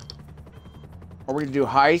 Or we can do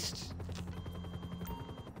heists.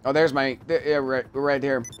 Oh, there's my... Yeah, we're right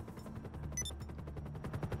here.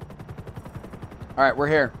 Alright, we're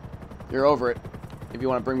here. You're over it. If you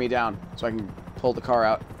want to bring me down so I can pull the car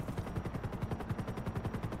out.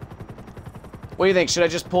 What do you think? Should I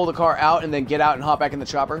just pull the car out and then get out and hop back in the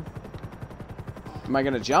chopper? Am I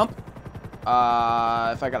going to jump? If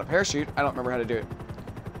I got a parachute. I don't remember how to do it.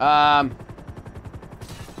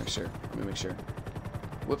 Make sure. Let me make sure.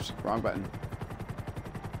 Whoops. Wrong button.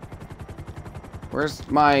 Where's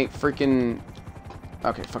my freaking...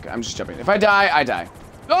 Okay, fuck it. I'm just jumping. If I die, I die.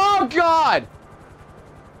 Oh, God!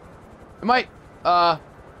 Am I...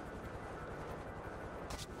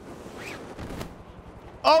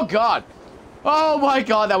 Oh, God! Oh my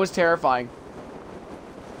god, that was terrifying.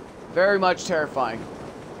 Very much terrifying.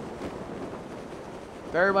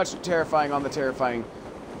 Very much terrifying on the terrifying,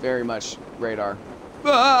 very much radar.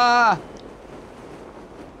 Ah!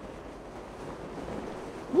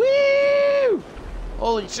 Woo!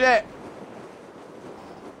 Holy shit.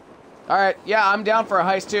 Alright, yeah, I'm down for a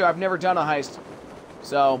heist too. I've never done a heist.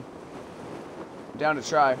 So, I'm down to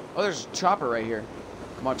try. Oh, there's a chopper right here.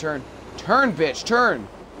 Come on, turn. Turn, bitch, turn!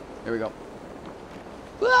 There we go.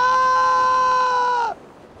 Ah!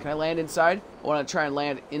 Can I land inside? I want to try and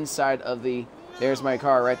land inside of the... There's my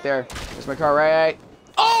car right there. There's my car right...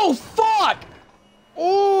 Oh, fuck!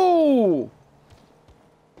 Oh!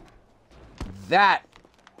 That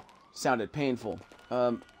sounded painful.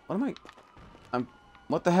 What am I...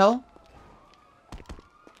 What the hell?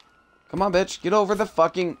 Come on, bitch. Get over the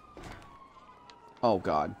fucking... Oh,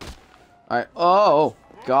 God. Alright. Oh,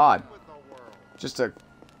 God. Just a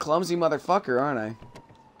clumsy motherfucker, aren't I?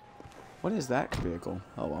 What is that vehicle?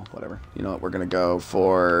 Oh, well, whatever. You know what? We're going to go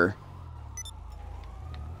for...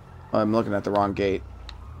 Oh, I'm looking at the wrong gate.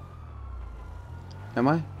 Am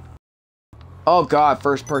I? Oh, God.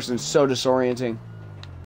 First person is so disorienting.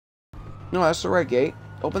 No, that's the right gate.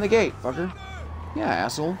 Open the gate, fucker. Yeah,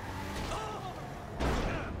 asshole.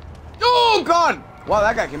 Oh, God! Wow,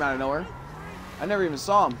 that guy came out of nowhere. I never even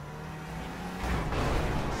saw him.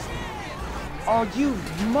 Oh, you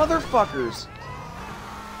motherfuckers.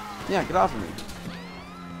 Yeah, get off of me.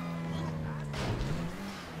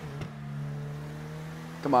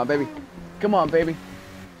 Come on, baby. Come on, baby.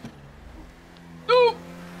 Ooh.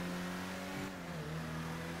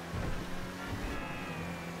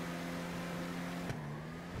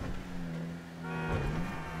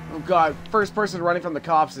 Oh, God. First person running from the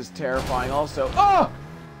cops is terrifying also. Oh!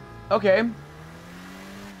 Okay.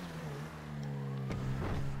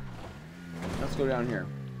 Let's go down here.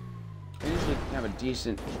 I usually have a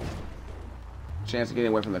decent chance of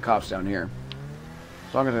getting away from the cops down here.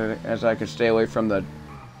 As long as I can stay away from the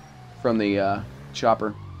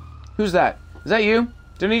chopper. Who's that? Is that you,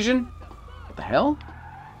 Tunisian? What the hell?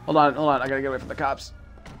 Hold on. I gotta get away from the cops.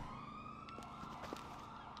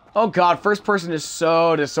 Oh God, first person is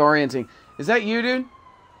so disorienting. Is that you, dude?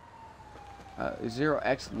 Zero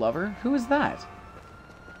X Lover? Who is that?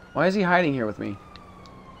 Why is he hiding here with me?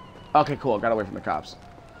 Okay, cool. Got away from the cops.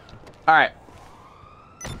 Alright.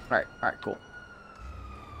 Alright, cool.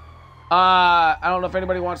 I don't know if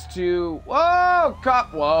anybody wants to... Whoa!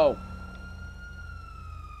 Cop! Whoa.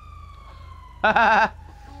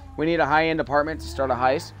 We need a high-end apartment to start a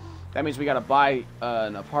heist. That means we gotta buy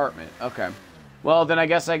an apartment. Okay. Well, then I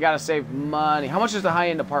guess I gotta save money. How much is the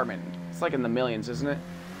high-end apartment? It's like in the millions, isn't it?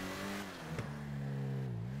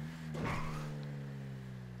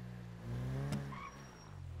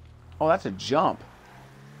 Oh, that's a jump.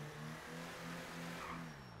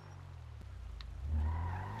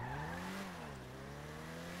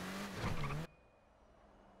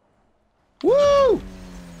 Woo!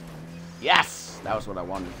 Yes! That was what I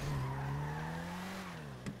wanted.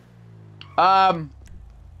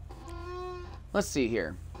 Let's see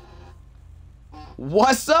here.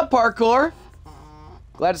 What's up, parkour?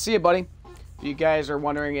 Glad to see you, buddy. If you guys are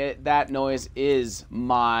wondering it, that noise is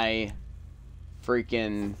my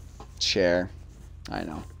freaking chair. I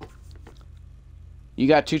know. You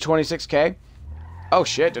got 226K? Oh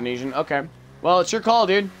shit, Tunisian. Okay. Well, it's your call,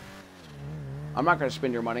 dude. I'm not gonna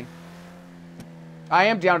spend your money. I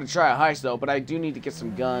am down to try a heist, though, but I do need to get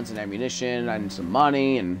some guns and ammunition and some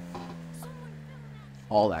money and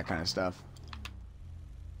all that kind of stuff.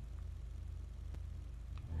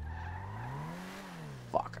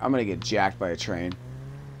 Fuck, I'm gonna get jacked by a train.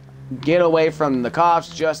 Get away from the cops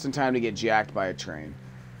just in time to get jacked by a train.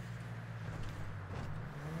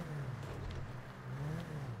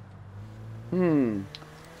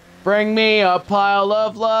 Bring me a pile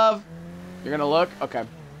of love. You're gonna look? Okay,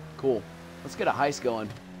 cool. Let's get a heist going.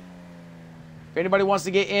 If anybody wants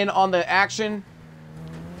to get in on the action,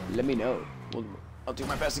 let me know. I'll do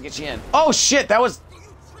my best to get you in. Oh shit, that was...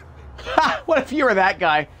 Ha! What if you were that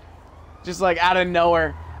guy? Just like out of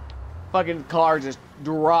nowhere. Fucking car just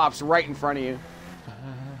drops right in front of you.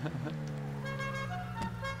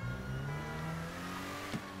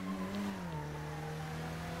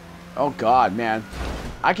 Oh God, man.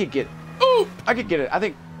 I could get... Ooh! I could get it. I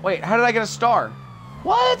think... Wait, how did I get a star?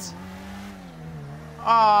 What?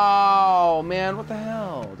 Oh, man. What the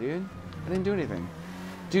hell, dude? I didn't do anything.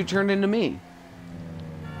 Dude turned into me.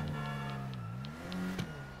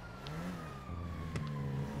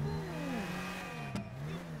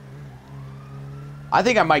 I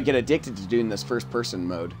think I might get addicted to doing this first-person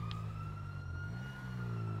mode.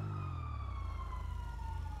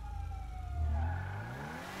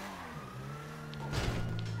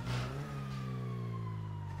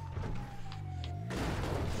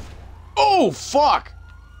 Oh, fuck!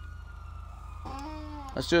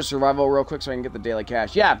 Let's do a survival real quick so I can get the daily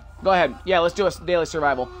cash. Yeah, go ahead. Yeah, let's do a daily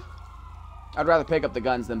survival. I'd rather pick up the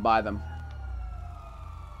guns than buy them.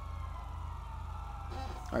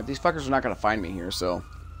 Alright, these fuckers are not going to find me here, so...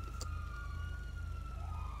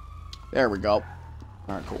 There we go.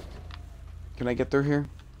 Alright, cool. Can I get through here?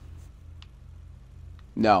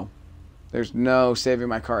 No. There's no saving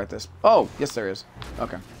my car at this... Oh, yes there is.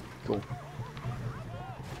 Okay, cool.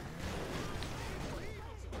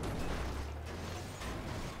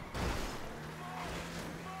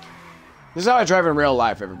 This is how I drive in real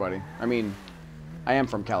life, everybody. I mean, I am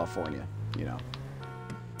from California, you know.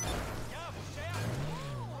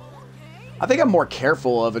 I think I'm more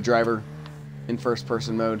careful of a driver in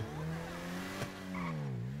first-person mode.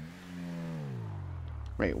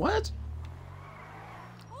 Wait, what?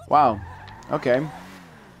 Wow. Okay.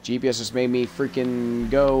 GPS just made me freaking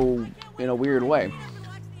go in a weird way.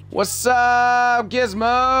 What's up,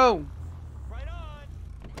 Gizmo?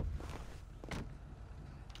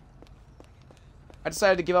 I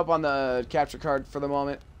decided to give up on the capture card for the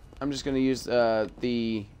moment. I'm just going to use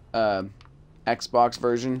the Xbox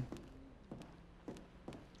version.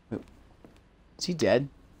 Is he dead?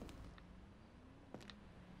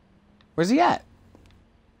 Where's he at?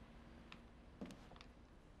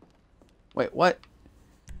 Wait, what?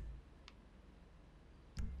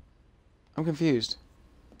 I'm confused.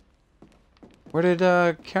 Where did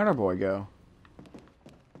Counterboy go?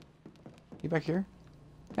 You back here?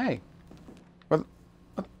 Hey. What?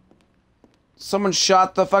 Someone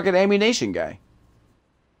shot the fucking ammunition guy.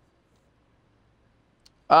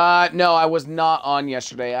 No, I was not on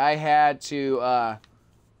yesterday. I had to,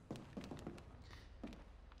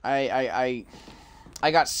 I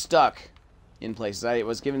got stuck in places. I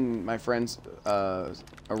was giving my friends, a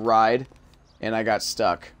ride, and I got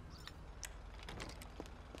stuck.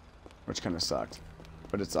 Which kind of sucked.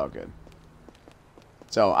 But it's all good.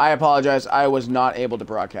 So, I apologize. I was not able to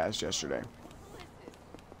broadcast yesterday.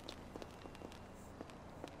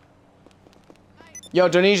 Yo,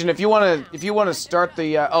 Donesian, if you wanna start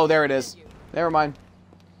the oh, there it is. Never mind.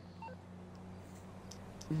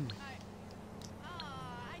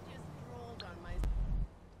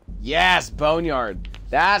 Yes, Boneyard.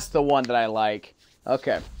 That's the one that I like.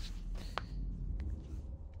 Okay.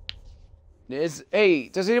 Hey,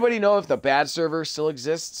 does anybody know if the bad server still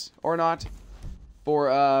exists or not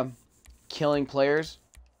for killing players?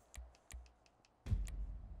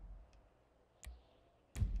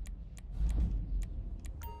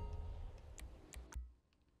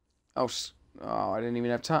 Oh, I didn't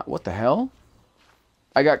even have time. What the hell?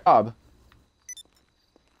 I got Cobb.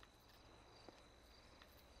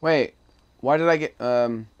 Wait, why did I get,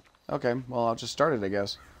 okay, well, I'll just start it, I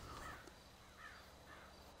guess.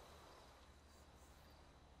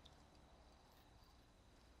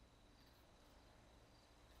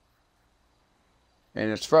 And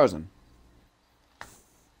it's frozen.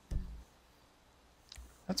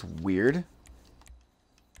 That's weird.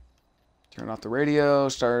 Turn off the radio.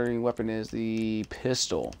 Starting weapon is the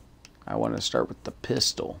pistol. I want to start with the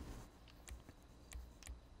pistol.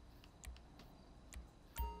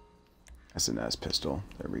 S&S pistol.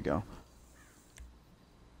 There we go.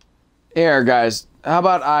 Here, guys. How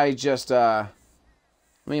about I just, let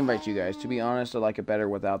me invite you guys. To be honest, I like it better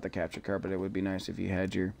without the capture card, but it would be nice if you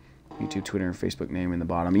had your YouTube, Twitter, and Facebook name in the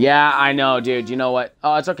bottom. Yeah, I know, dude. You know what?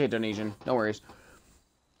 Oh, it's okay, Donesian. No worries.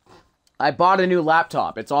 I bought a new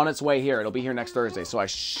laptop. It's on its way here. It'll be here next Thursday. So I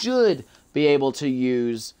should be able to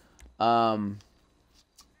use, oh,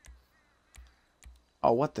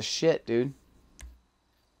 what the shit, dude? I'm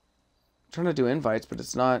trying to do invites, but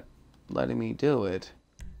it's not letting me do it.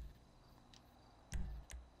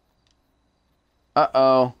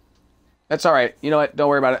 Uh-oh. That's alright. You know what? Don't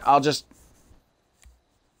worry about it.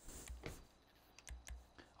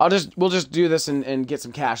 We'll just do this and get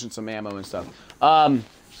some cash and some ammo and stuff.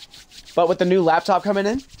 But with the new laptop coming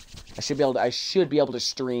in, I should be able to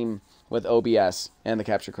stream with OBS and the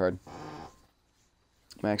capture card.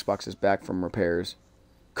 My Xbox is back from repairs.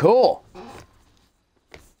 Cool.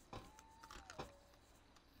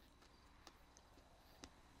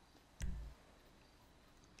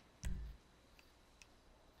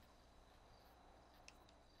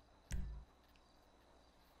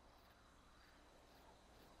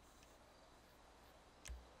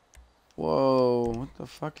 Whoa, what the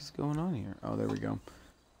fuck is going on here? Oh, there we go.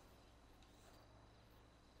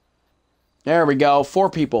 There we go.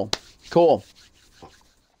 4 people. Cool.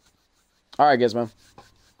 Alright, Gizmo.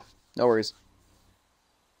 No worries.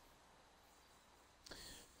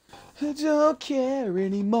 I don't care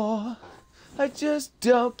anymore. I just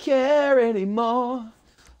don't care anymore.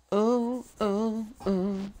 Oh, oh,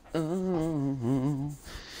 oh, oh.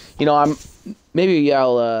 You know, maybe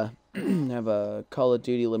I'll, have a Call of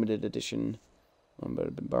Duty limited edition. I've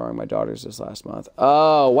been borrowing my daughter's this last month.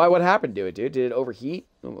 Oh, why? What happened to it, dude? Did it overheat?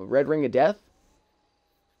 Red ring of death?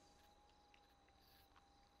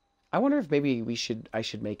 I wonder if maybe I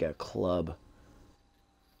should make a club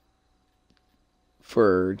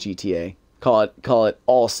for GTA. Call it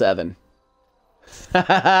all 7.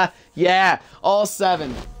 Yeah, all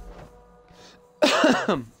 7.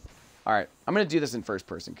 All right, I'm gonna do this in first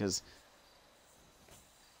person because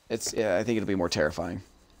I think it'll be more terrifying.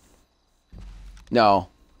 No.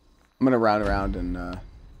 I'm gonna round around in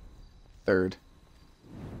third.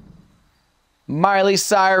 Miley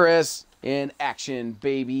Cyrus in action,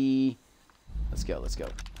 baby. Let's go, let's go.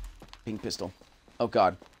 Pink pistol. Oh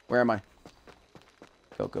god, where am I?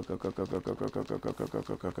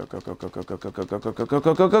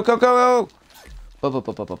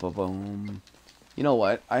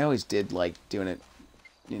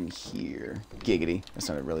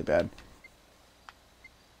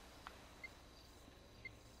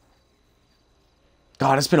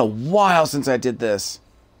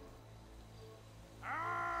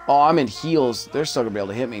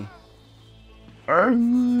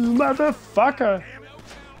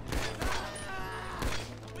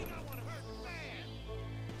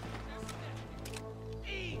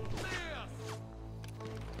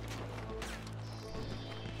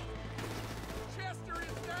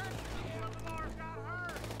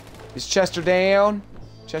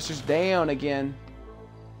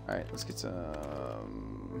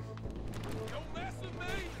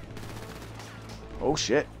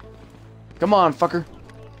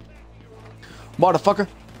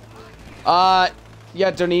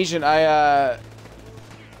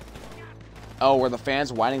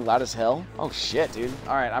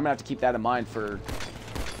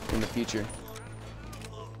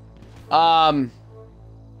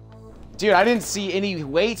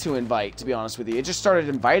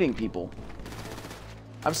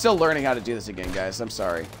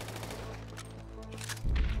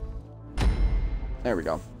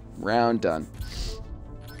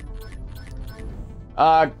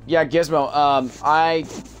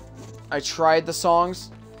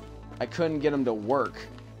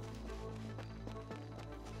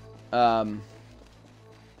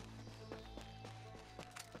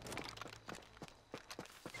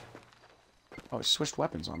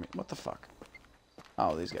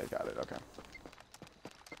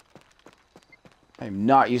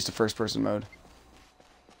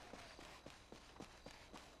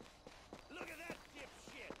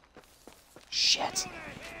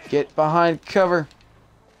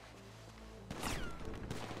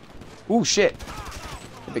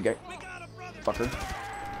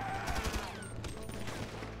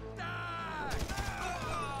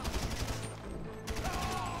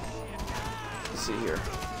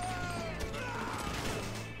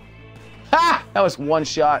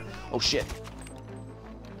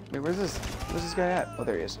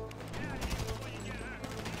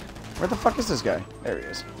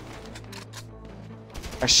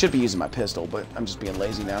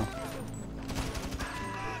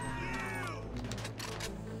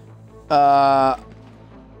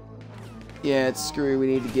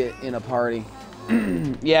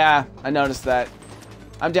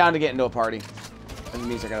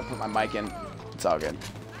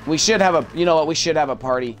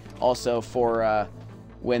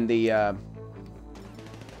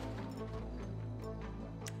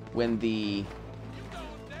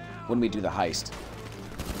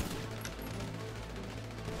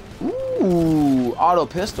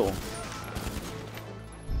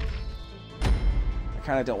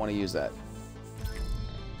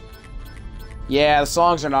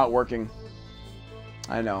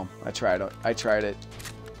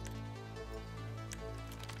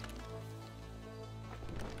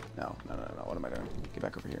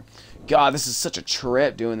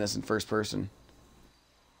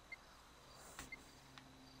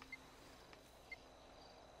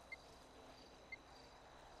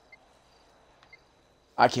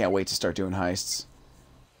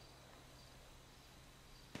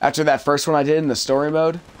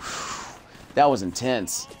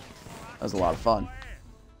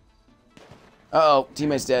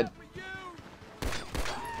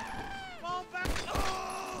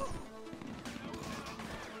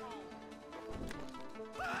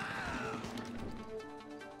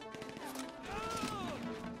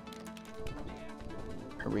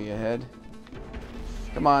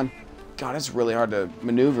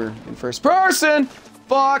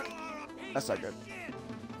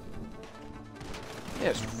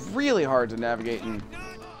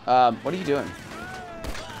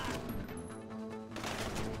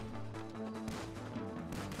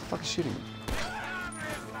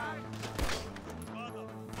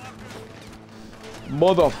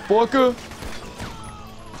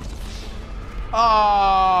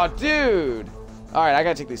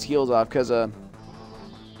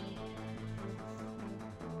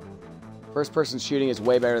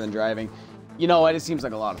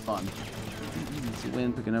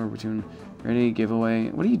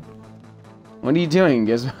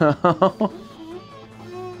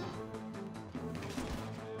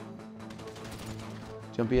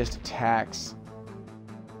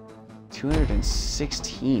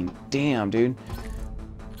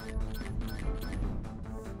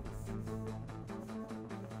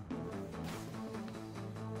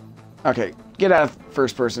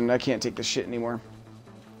 first person. I can't take this shit anymore.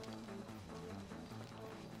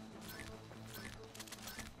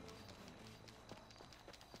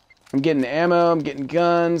 I'm getting ammo, I'm getting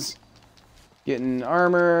guns, getting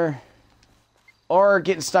armor, or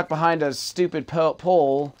getting stuck behind a stupid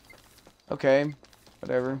pole. Okay,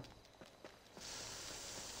 whatever.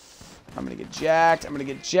 I'm gonna get jacked, I'm gonna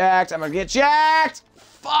get jacked, I'm gonna get jacked!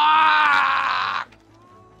 Fuck!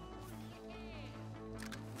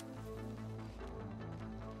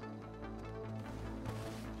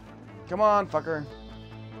 Come on, fucker.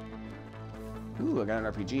 Ooh, I got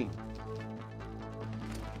an RPG.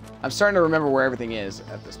 I'm starting to remember where everything is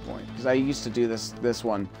at this point, because I used to do this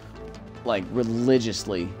one, like,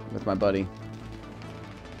 religiously with my buddy.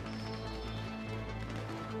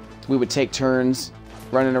 We would take turns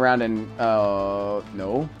running around and,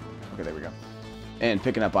 no. Okay, there we go. And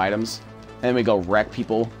picking up items. And then we go wreck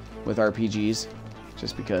people with RPGs,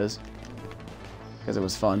 just because it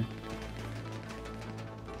was fun.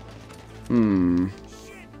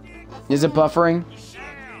 Is it buffering?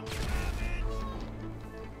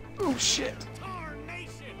 Oh shit.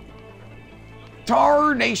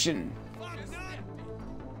 Tarnation.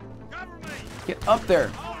 Get up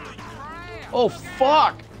there. Oh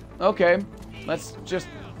fuck. Okay. Let's just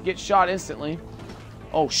get shot instantly.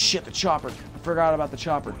 Oh shit, the chopper. I forgot about the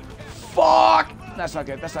chopper. Fuck! That's not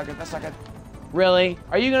good. That's not good. That's not good. Really?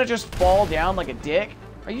 Are you gonna just fall down like a dick?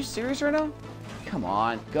 Are you serious right now? Come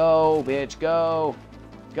on. Go, bitch. Go.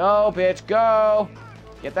 Go, bitch. Go.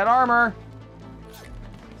 Get that armor.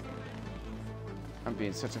 I'm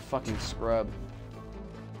being such a fucking scrub.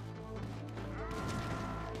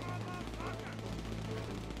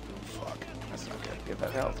 Fuck. That's not good. Get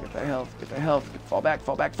that health. Get that health. Get that health. Fall back.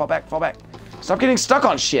 Fall back. Fall back. Fall back. Stop getting stuck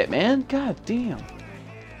on shit, man. God damn.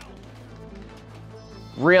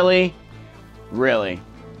 Really? Really?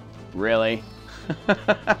 Really?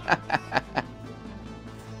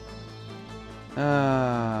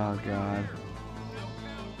 Oh, God.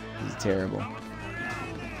 This is terrible.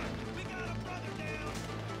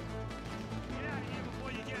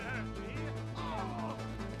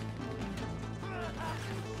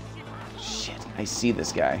 Shit, I see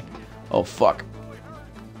this guy. Oh, fuck.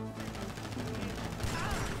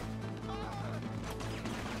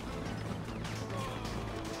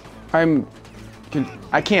 I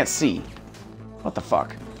can't see. What the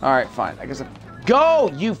fuck? Alright, fine. I guess go,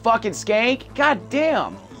 you fucking skank! God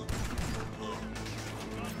damn!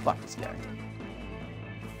 Fuck this guy.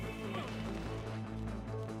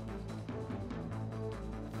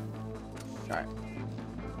 Alright.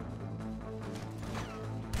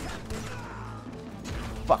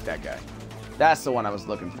 Fuck that guy. That's the one I was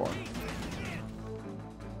looking for.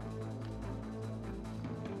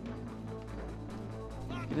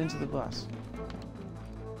 Get into the bus.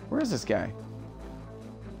 Where is this guy?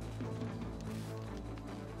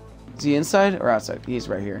 Is he inside or outside? He's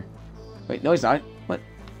right here. Wait, no he's not. What?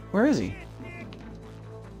 Where is he?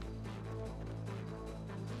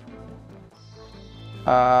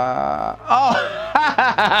 Oh!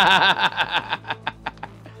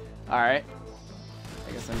 Alright.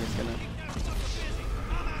 I guess I'm just gonna...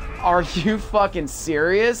 Are you fucking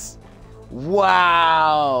serious?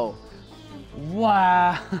 Wow!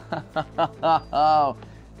 Wow!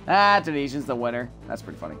 Ah, Tunisian's the winner. That's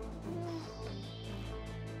pretty funny.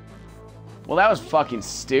 Well, that was fucking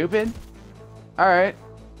stupid. Alright.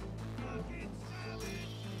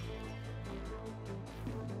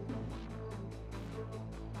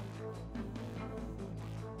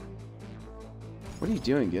 What are you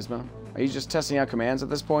doing, Gizmo? Are you just testing out commands at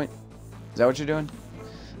this point? Is that what you're doing?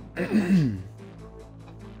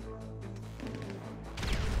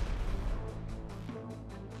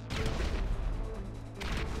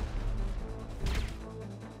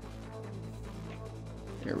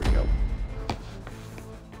 Here we go.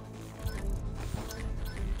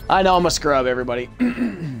 I know I'm a scrub, everybody.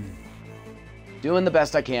 Doing the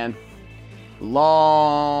best I can.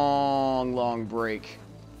 Long break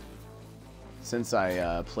since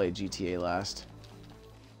I played GTA last.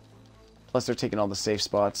 Plus, they're taking all the safe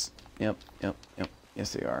spots. Yep.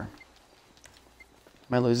 Yes, they are.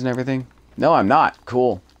 Am I losing everything? No, I'm not.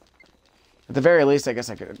 Cool. At the very least, I guess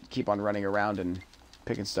I could keep on running around and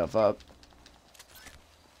picking stuff up.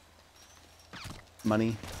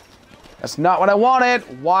 Money. That's not what I wanted!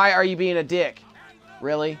 Why are you being a dick?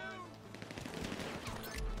 Really?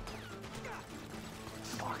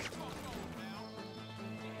 Fuck.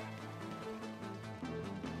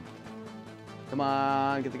 Come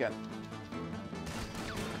on, get the gun.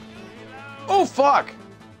 Oh, fuck!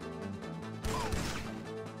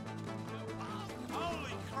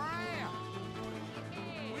 Holy crap!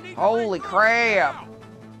 We Holy crap!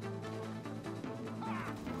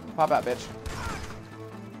 Pop out, bitch.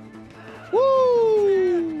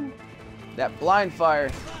 Woo! That blind fire.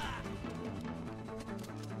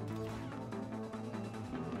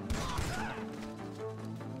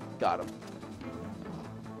 Got him.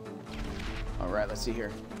 Alright, let's see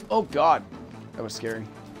here. Oh god! That was scary.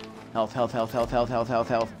 Health, health, health, health, health, health, health,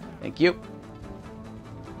 health. Thank you.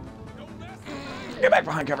 Get back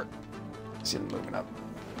behind cover. See him moving up.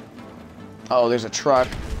 Oh, there's a truck.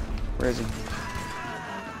 Where is he?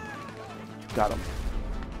 Got him.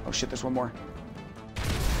 Oh shit, there's one more.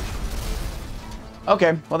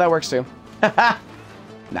 Okay, well that works too.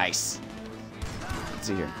 Nice. Let's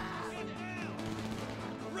see here.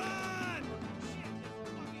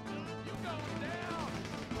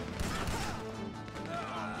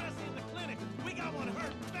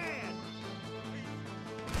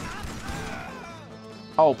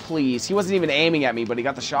 Oh, please. He wasn't even aiming at me, but he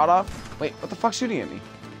got the shot off. Wait, what the fuck's shooting at me?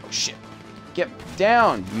 Oh, shit. Get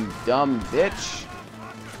down, you dumb bitch.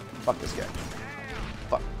 Fuck this guy.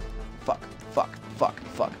 Fuck. Fuck. Fuck. Fuck.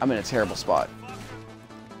 Fuck. I'm in a terrible spot.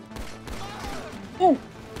 Ooh.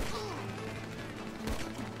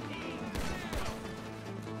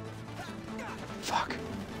 Fuck.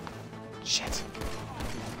 Shit.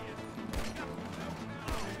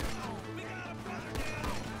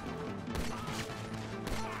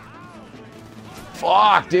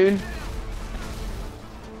 Fuck, dude.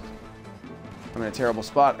 I'm in a terrible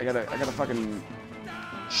spot. I gotta fucking...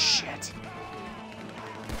 Shit.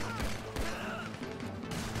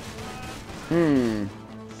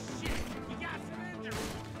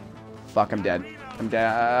 Fuck, I'm dead. I'm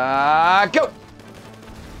dead. Go!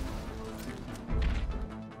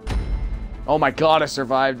 Oh my god, I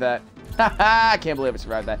survived that. I can't believe I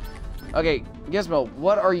survived that. Okay, Gizmo,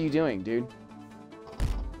 what are you doing, dude?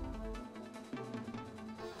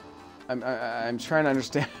 I'm trying to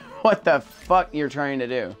understand what the fuck you're trying to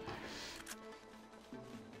do.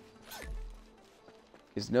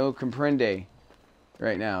 Is no comprende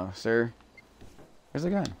right now, sir. Where's the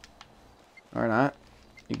gun? Or not.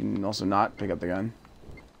 You can also not pick up the gun.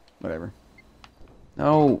 Whatever.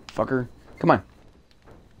 No, fucker. Come on.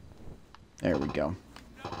 There we go.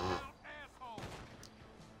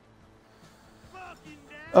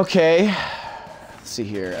 Okay. Let's see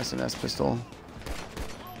here. SNS pistol.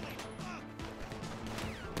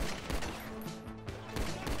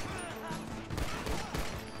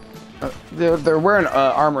 They're wearing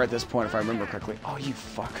armor at this point, if I remember correctly. Oh, you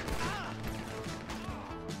fuck.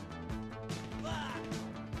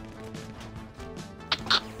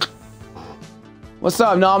 What's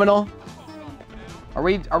up, Nominal? Are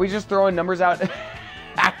we just throwing numbers out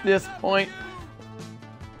at this point?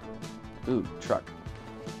 Ooh, truck.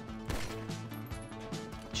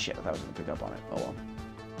 Shit, I thought I was gonna pick up on it. Oh well.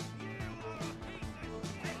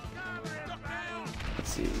 Let's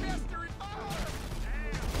see.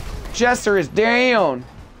 Jester is down.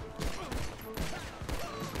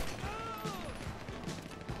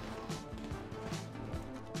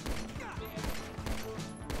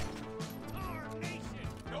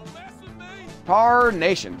 Tar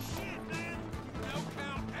Nation. Fuck,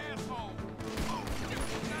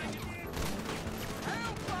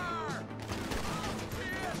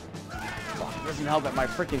 it doesn't help that my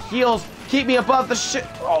freaking heals keep me above the shit.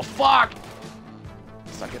 Oh fuck.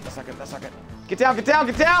 Suck it, suck it, suck it. Get down, get down,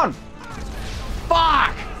 get down!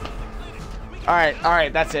 Fuck!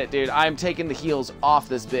 Alright, that's it, dude. I'm taking the heals off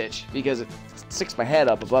this bitch because it sticks my head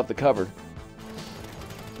up above the cover.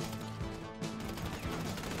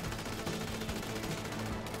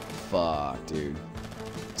 Fuck, dude.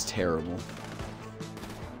 It's terrible.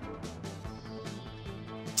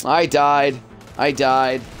 I died. I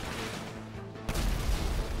died.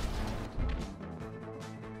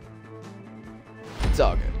 It's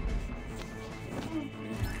all good.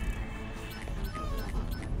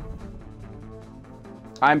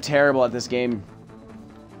 I'm terrible at this game.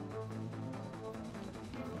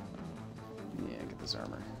 Yeah, get this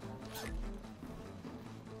armor.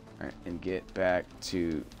 Alright, and get back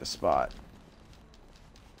to the spot.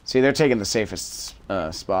 See, they're taking the safest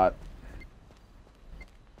spot.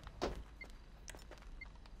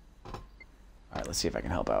 Alright, let's see if I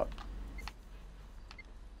can help out.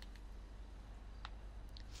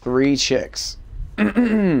 3 chicks.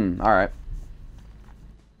 Alright.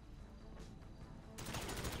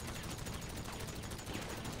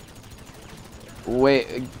 Wait,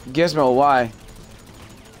 Gizmo, why?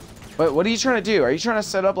 Wait, what are you trying to do? Are you trying to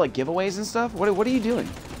set up like giveaways and stuff? What are you doing?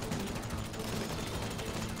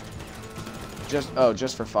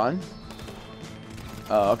 Just for fun?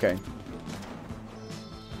 Oh, okay.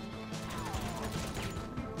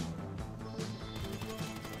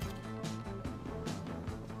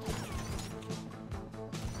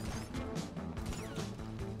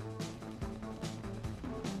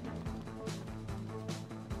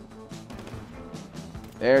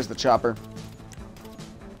 There's the chopper.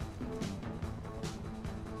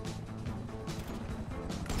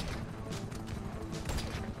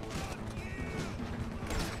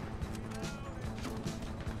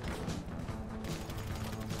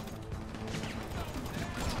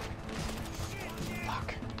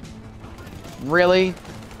 Fuck. Really?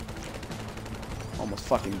 Almost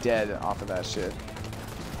fucking dead off of that shit.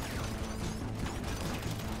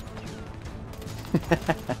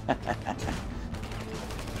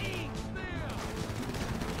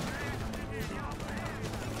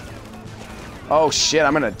 Oh shit,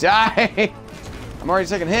 I'm gonna die! I'm already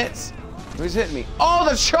taking hits. Who's hitting me? Oh,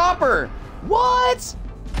 the chopper! What?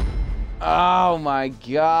 Oh my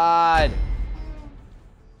god.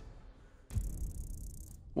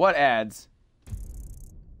 What ads?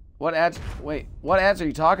 What ads? Wait, what ads are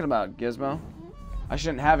you talking about, Gizmo? I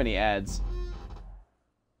shouldn't have any ads.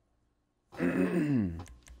 I'm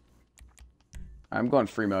going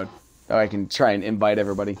free mode. Oh, I can try and invite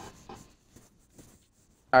everybody.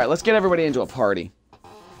 Alright, let's get everybody into a party.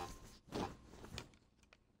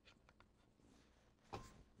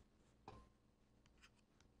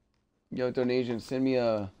 Yo, Donation, send me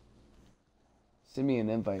an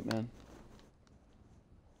invite, man.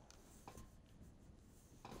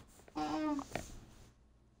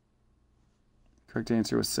 Correct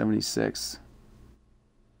answer was 76.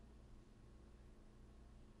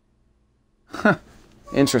 Huh.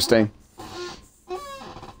 Interesting.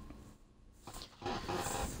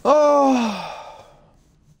 Oh!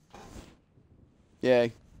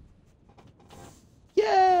 Yay.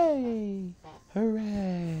 Yay!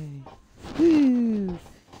 Hooray! Woo!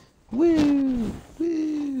 Woo!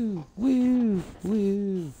 Woo! Woo!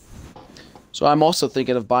 Woo! So I'm also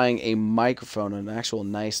thinking of buying a microphone, an actual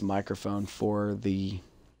nice microphone for the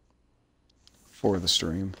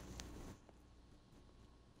stream.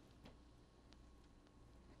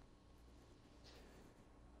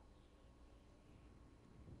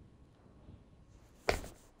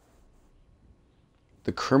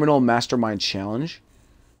 The Criminal Mastermind Challenge.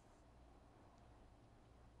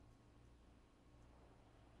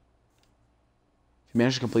 If you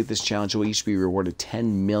manage to complete this challenge, you will each be rewarded $10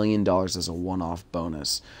 million as a one-off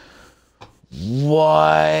bonus.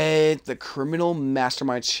 What? The Criminal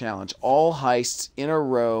Mastermind Challenge. All heists in a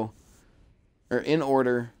row, or in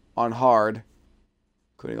order, on hard,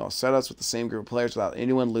 including all setups with the same group of players without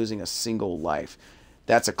anyone losing a single life.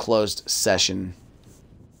 That's a closed session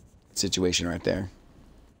situation right there.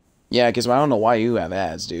 Yeah, because I don't know why you have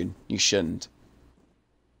ads, dude. You shouldn't.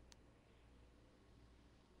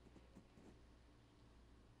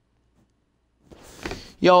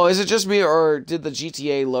 Yo, is it just me, or did the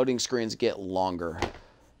GTA loading screens get longer?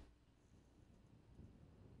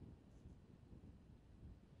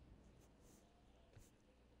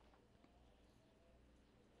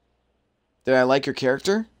 Did I like your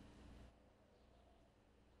character?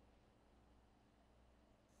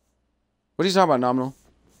 What are you talking about, Nominal?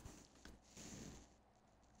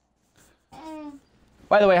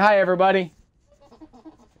 By the way, hi everybody.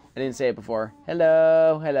 I didn't say it before.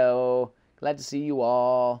 Hello, hello. Glad to see you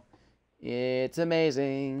all. It's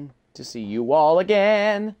amazing to see you all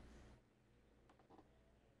again.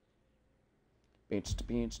 Let's see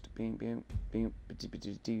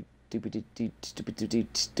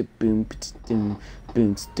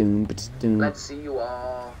you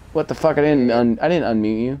all. What the fuck? I didn't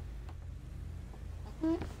unmute you.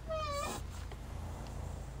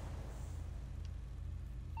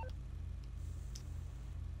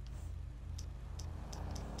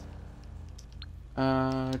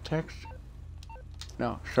 Text?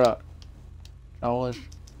 No, shut up. Always.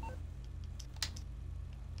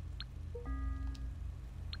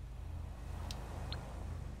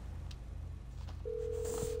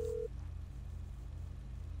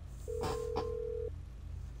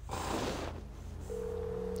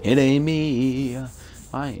 It ain't me.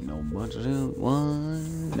 I ain't no much of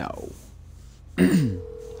one. No.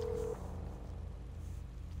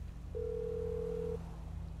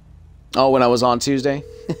 Oh, when I was on Tuesday?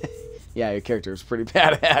 Yeah, your character was pretty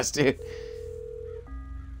badass, dude.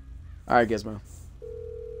 Alright, Gizmo.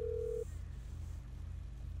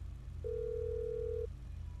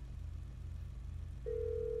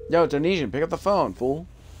 Yo, Donesian, pick up the phone, fool.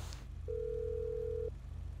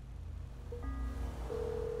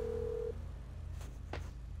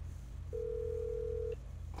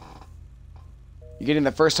 You getting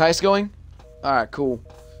the first heist going? Alright, cool.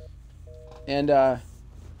 And,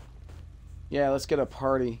 yeah, let's get a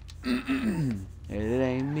party. It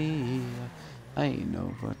ain't me. I ain't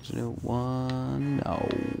no fucking one. No.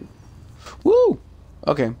 Woo!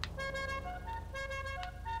 Okay.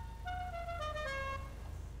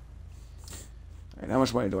 how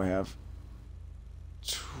much money do I have?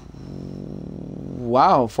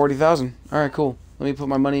 Wow, 40,000. All right, cool. Let me put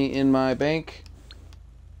my money in my bank.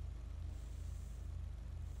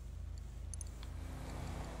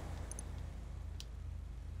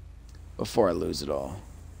 Before I lose it all.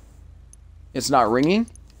 It's not ringing?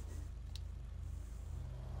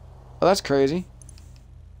 Oh, that's crazy.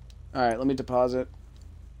 Alright, let me deposit.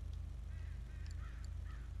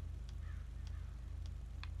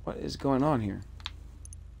 What is going on here?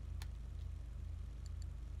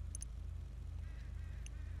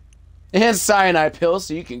 And cyanide pills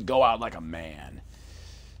so you can go out like a man.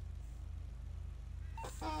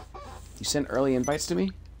 You sent early invites to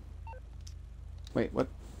me? Wait, what?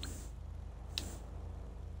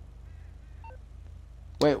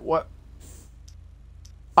 Wait, what?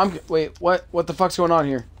 Wait, what? What the fuck's going on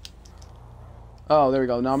here? Oh, there we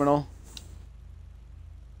go. Nominal.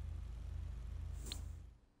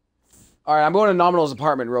 Alright, I'm going to Nominal's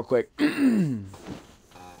apartment real quick.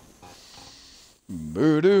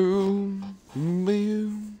 Boo-doo.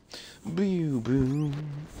 Boo. Boo-boo.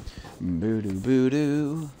 Boo-doo,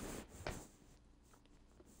 boo-doo.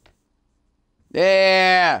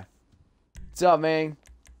 Yeah! What's up, man?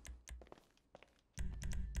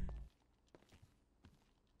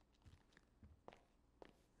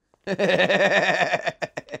 Okay,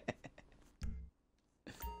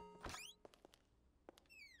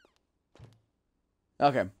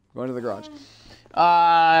 going to the garage.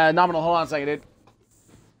 Nominal, hold on a second, dude.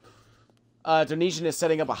 Donesian is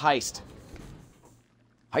setting up a heist.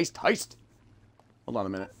 Heist. Hold on a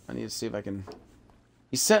minute. I need to see if I can...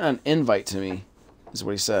 He sent an invite to me, is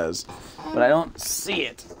what he says. But I don't see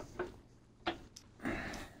it.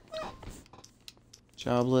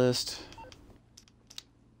 Job list.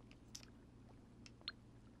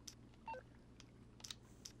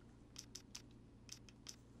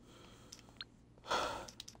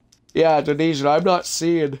 Yeah, Donesian, I'm not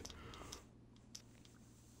seeing...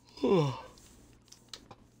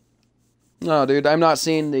 No, dude, I'm not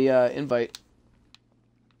seeing the invite.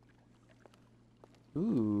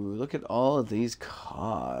 Ooh, look at all of these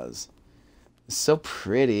cars. It's so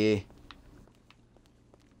pretty.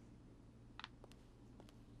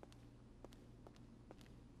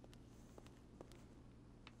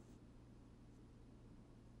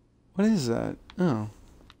 What is that? Oh,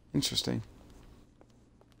 interesting.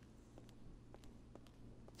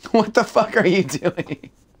 What the fuck are you doing?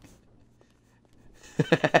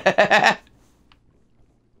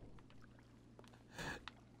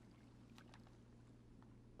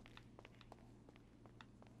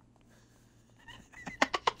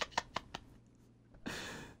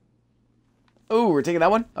 Oh, we're taking that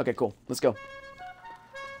one? Okay, cool. Let's go.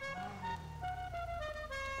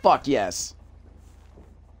 Fuck yes.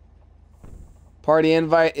 Party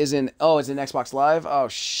invite is in... Oh, it's in Xbox Live? Oh,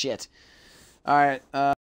 shit. Alright,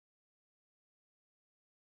 okay.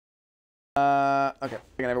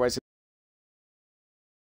 Again, everybody's...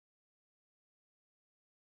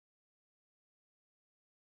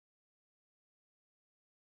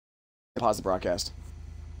 Pause the broadcast.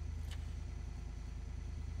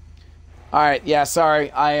 Alright, yeah, sorry.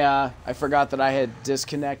 I forgot that I had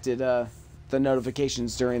disconnected, the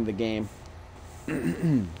notifications during the game.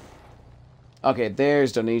 Okay,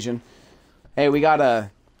 there's Donesian. Hey, we got a...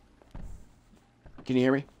 Can you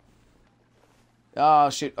hear me? Oh,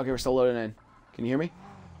 shoot. Okay, we're still loading in. Can you hear me?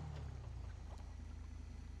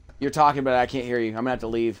 You're talking, but I can't hear you. I'm gonna have to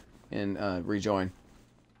leave and rejoin.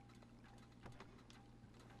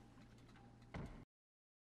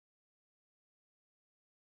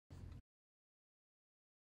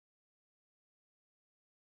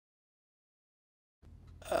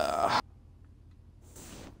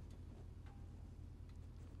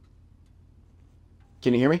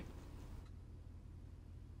 Can you hear me?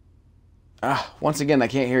 Once again, I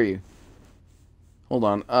can't hear you. Hold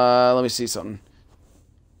on. Let me see something.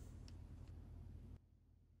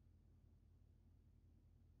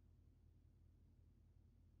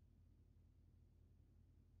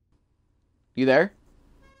 You there?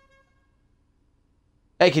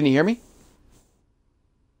 Hey, can you hear me?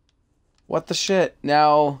 What the shit?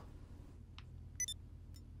 Now...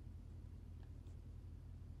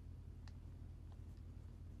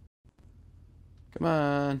 Come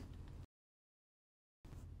on.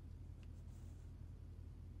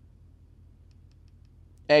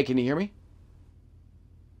 Hey, can you hear me?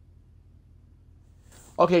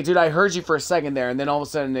 Okay, dude, I heard you for a second there, and then all of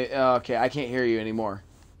a sudden, okay, I can't hear you anymore.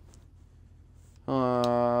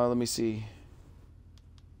 Let me see.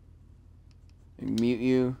 Mute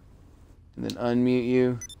you, and then unmute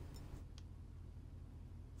you.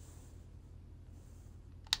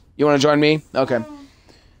 You want to join me? Okay.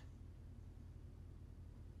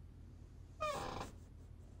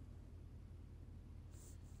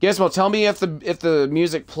 Gizmo, tell me if the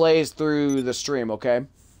music plays through the stream, okay?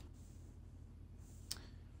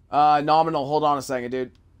 Nominal, hold on a second,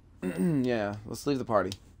 dude. Yeah, let's leave the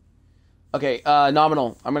party. Okay,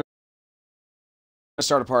 Nominal, I'm gonna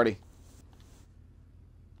start a party.